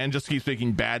and just keeps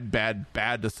making bad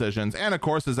decisions. And of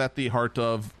course is at the heart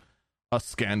of a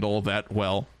scandal that,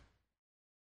 well,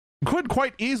 could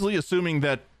quite easily, assuming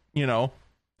that, you know,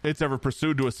 it's ever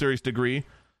pursued to a serious degree,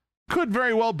 could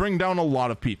very well bring down a lot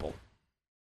of people.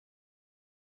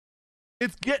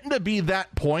 It's getting to be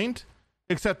that point,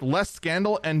 except less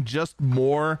scandal and just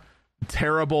more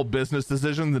terrible business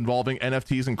decisions involving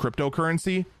NFTs and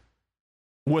cryptocurrency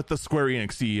with the Square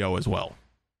Enix CEO as well.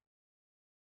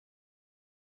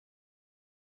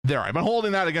 There, I've been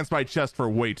holding that against my chest for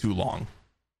way too long.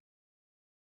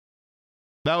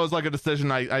 That was like a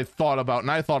decision I thought about,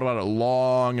 and I thought about it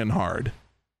long and hard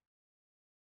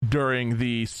during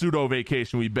the pseudo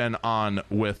vacation we've been on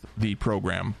with the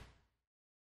program.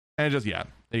 And just, yeah,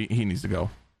 he needs to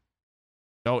go.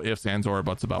 No ifs, ands, or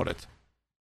buts about it.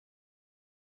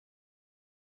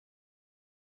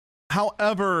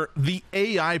 However, the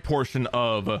AI portion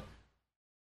of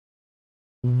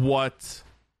what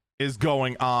is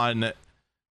going on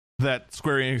that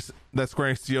Square Enix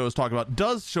CEO is talking about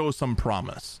does show some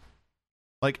promise.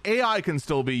 Like, AI can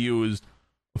still be used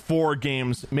for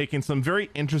games making some very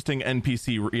interesting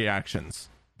NPC reactions,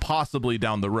 possibly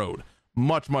down the road,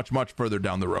 much further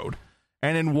down the road.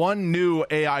 And in one new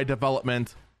AI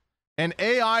development, an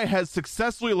AI has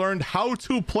successfully learned how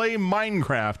to play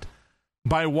Minecraft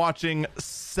by watching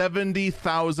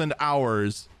 70,000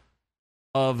 hours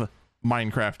of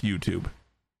Minecraft YouTube.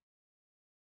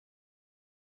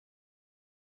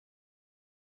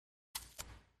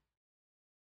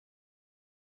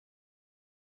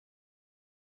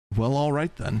 Well, all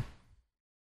right then.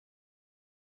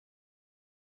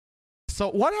 So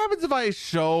what happens if I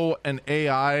show an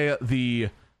AI the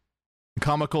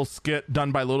comical skit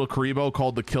done by Little Karibo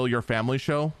called the Kill Your Family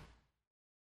Show?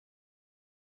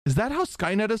 Is that how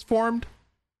Skynet is formed?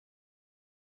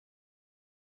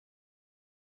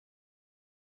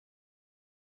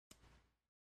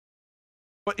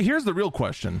 But here's the real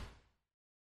question.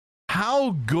 How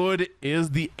good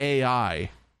is the AI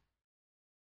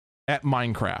at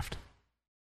Minecraft?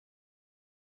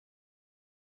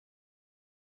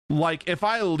 Like, if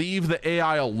I leave the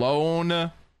AI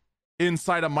alone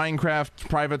inside a Minecraft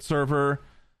private server,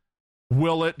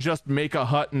 will it just make a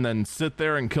hut and then sit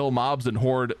there and kill mobs and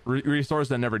hoard resources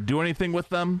and never do anything with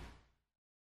them?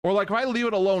 Or, like, if I leave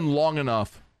it alone long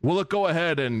enough, will it go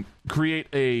ahead and create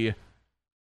a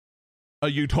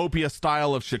utopia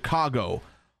style of Chicago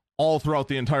all throughout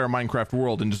the entire Minecraft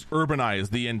world and just urbanize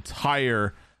the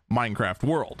entire Minecraft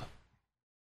world?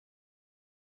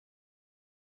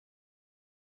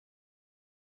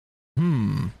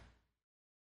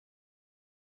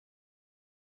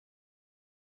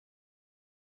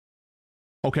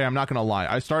 Okay, I'm not gonna lie.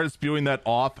 I started spewing that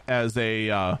off as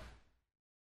a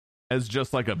as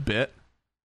just like a bit.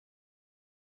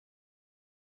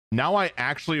 Now I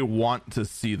actually want to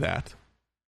see that.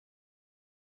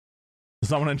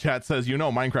 Someone in chat says, you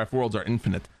know, Minecraft worlds are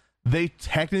infinite. They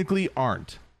technically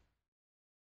aren't.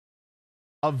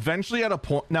 Eventually at a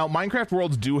point, now Minecraft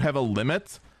worlds do have a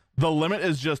limit. The limit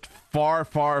is just far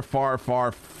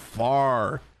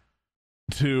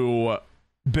too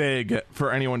big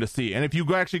for anyone to see. And if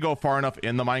you actually go far enough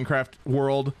in the Minecraft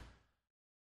world,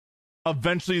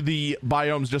 eventually the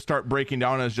biomes just start breaking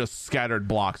down as just scattered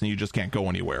blocks and you just can't go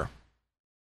anywhere.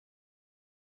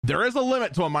 There is a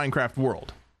limit to a Minecraft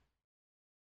world.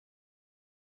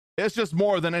 It's just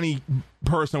more than any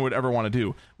person would ever want to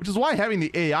do, which is why having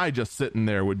the AI just sitting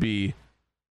there would be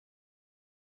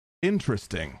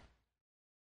interesting.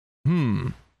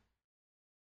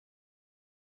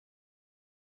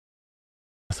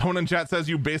 Someone in chat says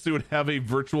you basically would have a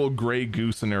virtual Grey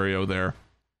Goo scenario there.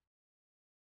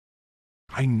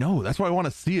 I know, that's why I want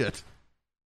to see it.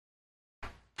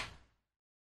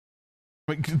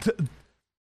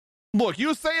 Look,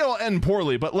 you say it'll end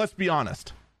poorly, but let's be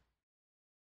honest.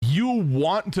 You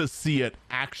want to see it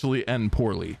actually end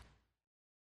poorly.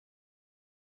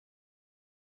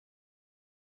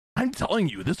 I'm telling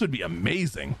you, this would be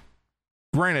amazing.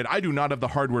 Granted, I do not have the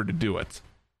hardware to do it.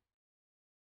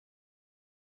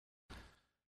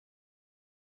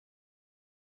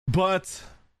 But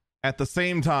at the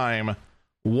same time,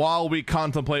 while we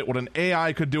contemplate what an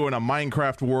AI could do in a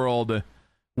Minecraft world,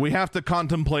 we have to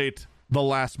contemplate the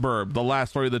last burb, the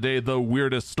last story of the day, the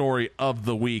weirdest story of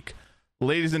the week.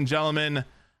 Ladies and gentlemen,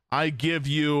 I give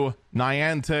you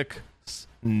Niantic's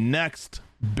next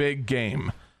big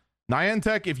game.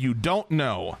 Niantic, if you don't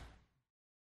know,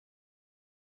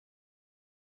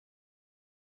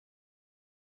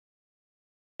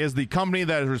 is the company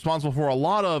that is responsible for a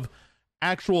lot of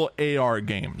actual AR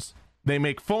games. They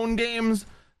make phone games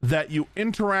that you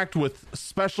interact with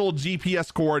special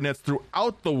GPS coordinates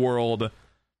throughout the world.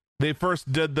 They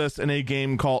first did this in a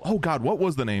game called, oh god, what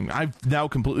was the name? I've now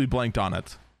completely blanked on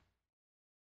it.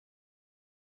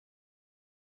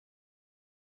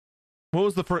 What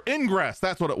was the first? Ingress,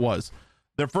 that's what it was.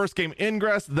 Their first game,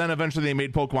 Ingress, then eventually they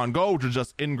made Pokemon Go, which was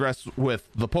just Ingress with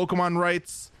the Pokemon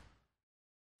rights.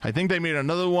 I think they made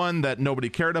another one that nobody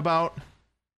cared about.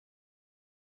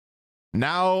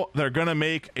 Now they're going to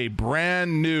make a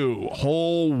brand new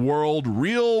whole world,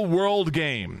 real world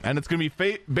game. And it's going to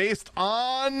be based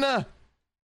on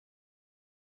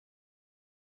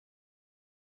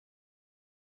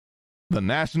the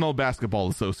National Basketball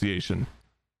Association.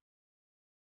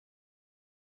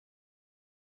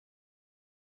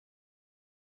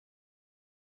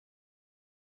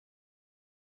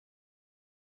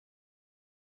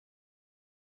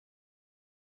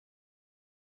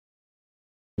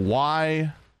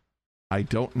 Why? I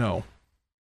don't know.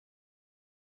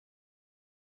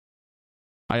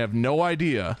 I have no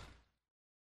idea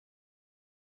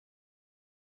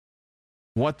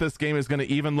what this game is going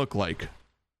to even look like.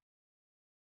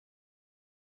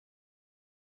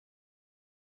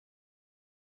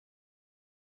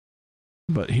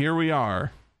 But here we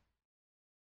are.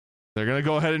 They're going to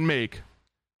go ahead and make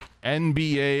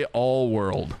NBA All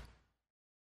World.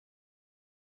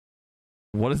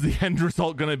 What is the end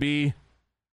result going to be?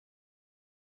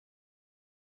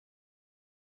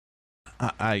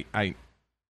 I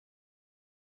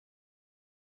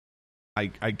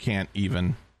can't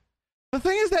even. The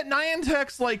thing is that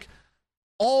Niantic's like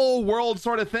all world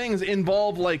sort of things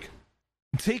involve like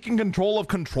taking control of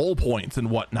control points and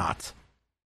whatnot.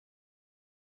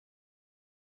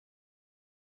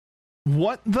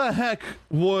 What the heck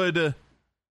would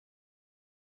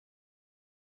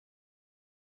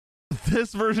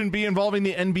this version be involving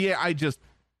the NBA?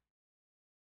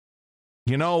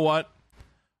 You know what?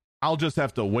 I'll just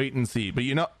have to wait and see. But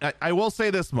you know, I will say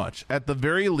this much. At the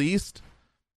very least,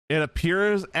 it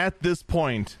appears at this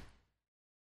point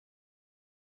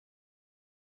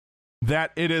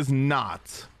that it is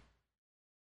not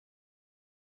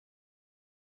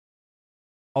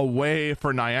a way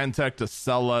for Niantic to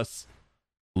sell us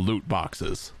loot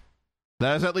boxes.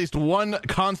 That is at least one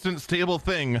constant stable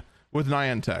thing with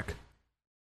Niantic.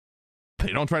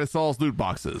 They don't try to sell us loot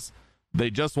boxes. They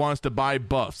just want us to buy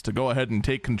buffs to go ahead and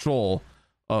take control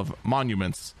of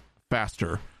monuments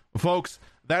faster. Folks,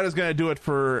 that is going to do it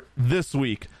for this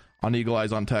week on Eagle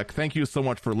Eyes on Tech. Thank you so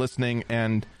much for listening,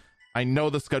 and I know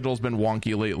the schedule's been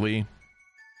wonky lately.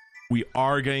 We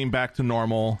are getting back to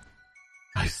normal.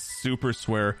 I super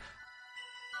swear.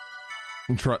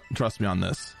 Trust me on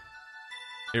this.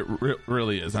 It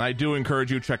really is. And I do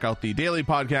encourage you to check out the daily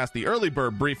podcast, the Early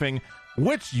Bird Briefing,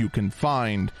 which you can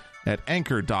find at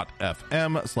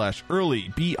anchor.fm/early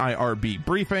BIRB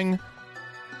briefing.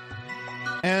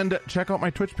 And check out my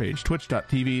Twitch page,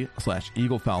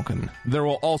 twitch.tv/EagleFalcon. There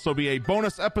will also be a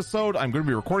bonus episode. I'm going to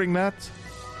be recording that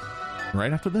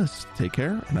right after this. Take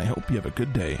care, and I hope you have a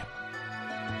good day.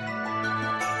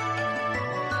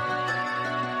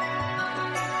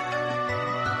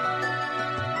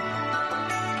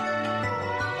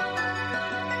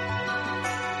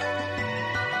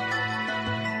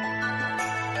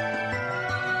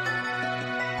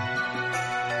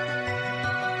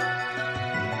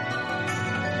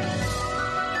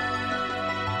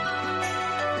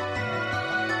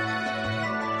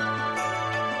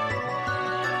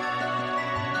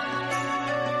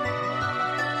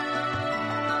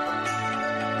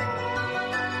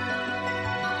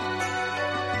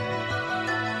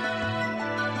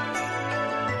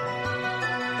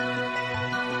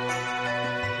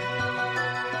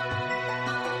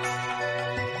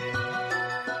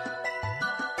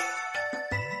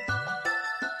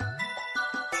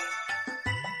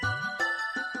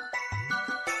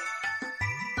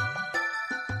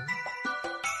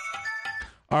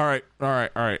 All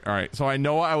right. So I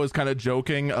know I was kind of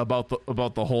joking about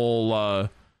the whole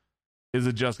is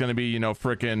it just going to be, you know,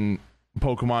 frickin'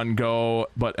 Pokemon Go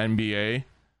but NBA?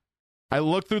 I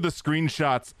looked through the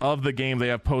screenshots of the game they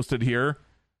have posted here.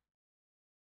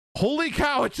 Holy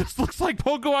cow, it just looks like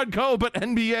Pokemon Go but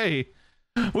NBA.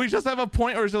 We just have a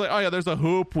point where it's like, oh yeah, there's a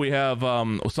hoop. We have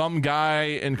some guy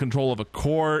in control of a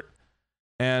court,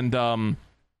 and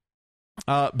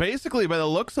basically by the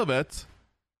looks of it,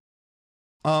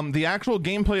 the actual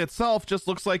gameplay itself just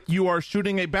looks like you are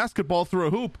shooting a basketball through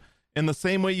a hoop in the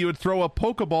same way you would throw a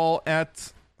Pokeball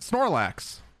at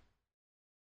Snorlax.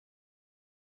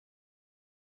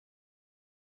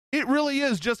 It really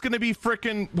is just going to be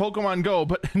frickin' Pokemon Go,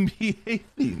 but NBA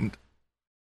themed.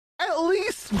 At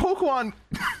least Pokemon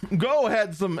Go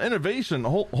had some innovation.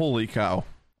 Holy cow.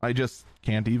 I just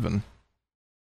can't even.